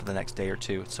everybody's off for the next day or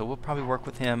two. So we'll probably work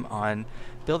with him on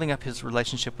building up his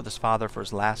relationship with his father for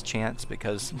his last chance,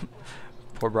 because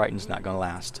poor Brighton's not going to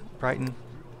last. Brighton,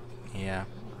 yeah,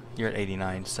 you're at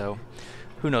 89, so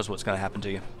who knows what's going to happen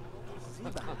to you.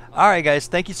 Alright, guys,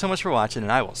 thank you so much for watching,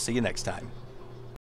 and I will see you next time.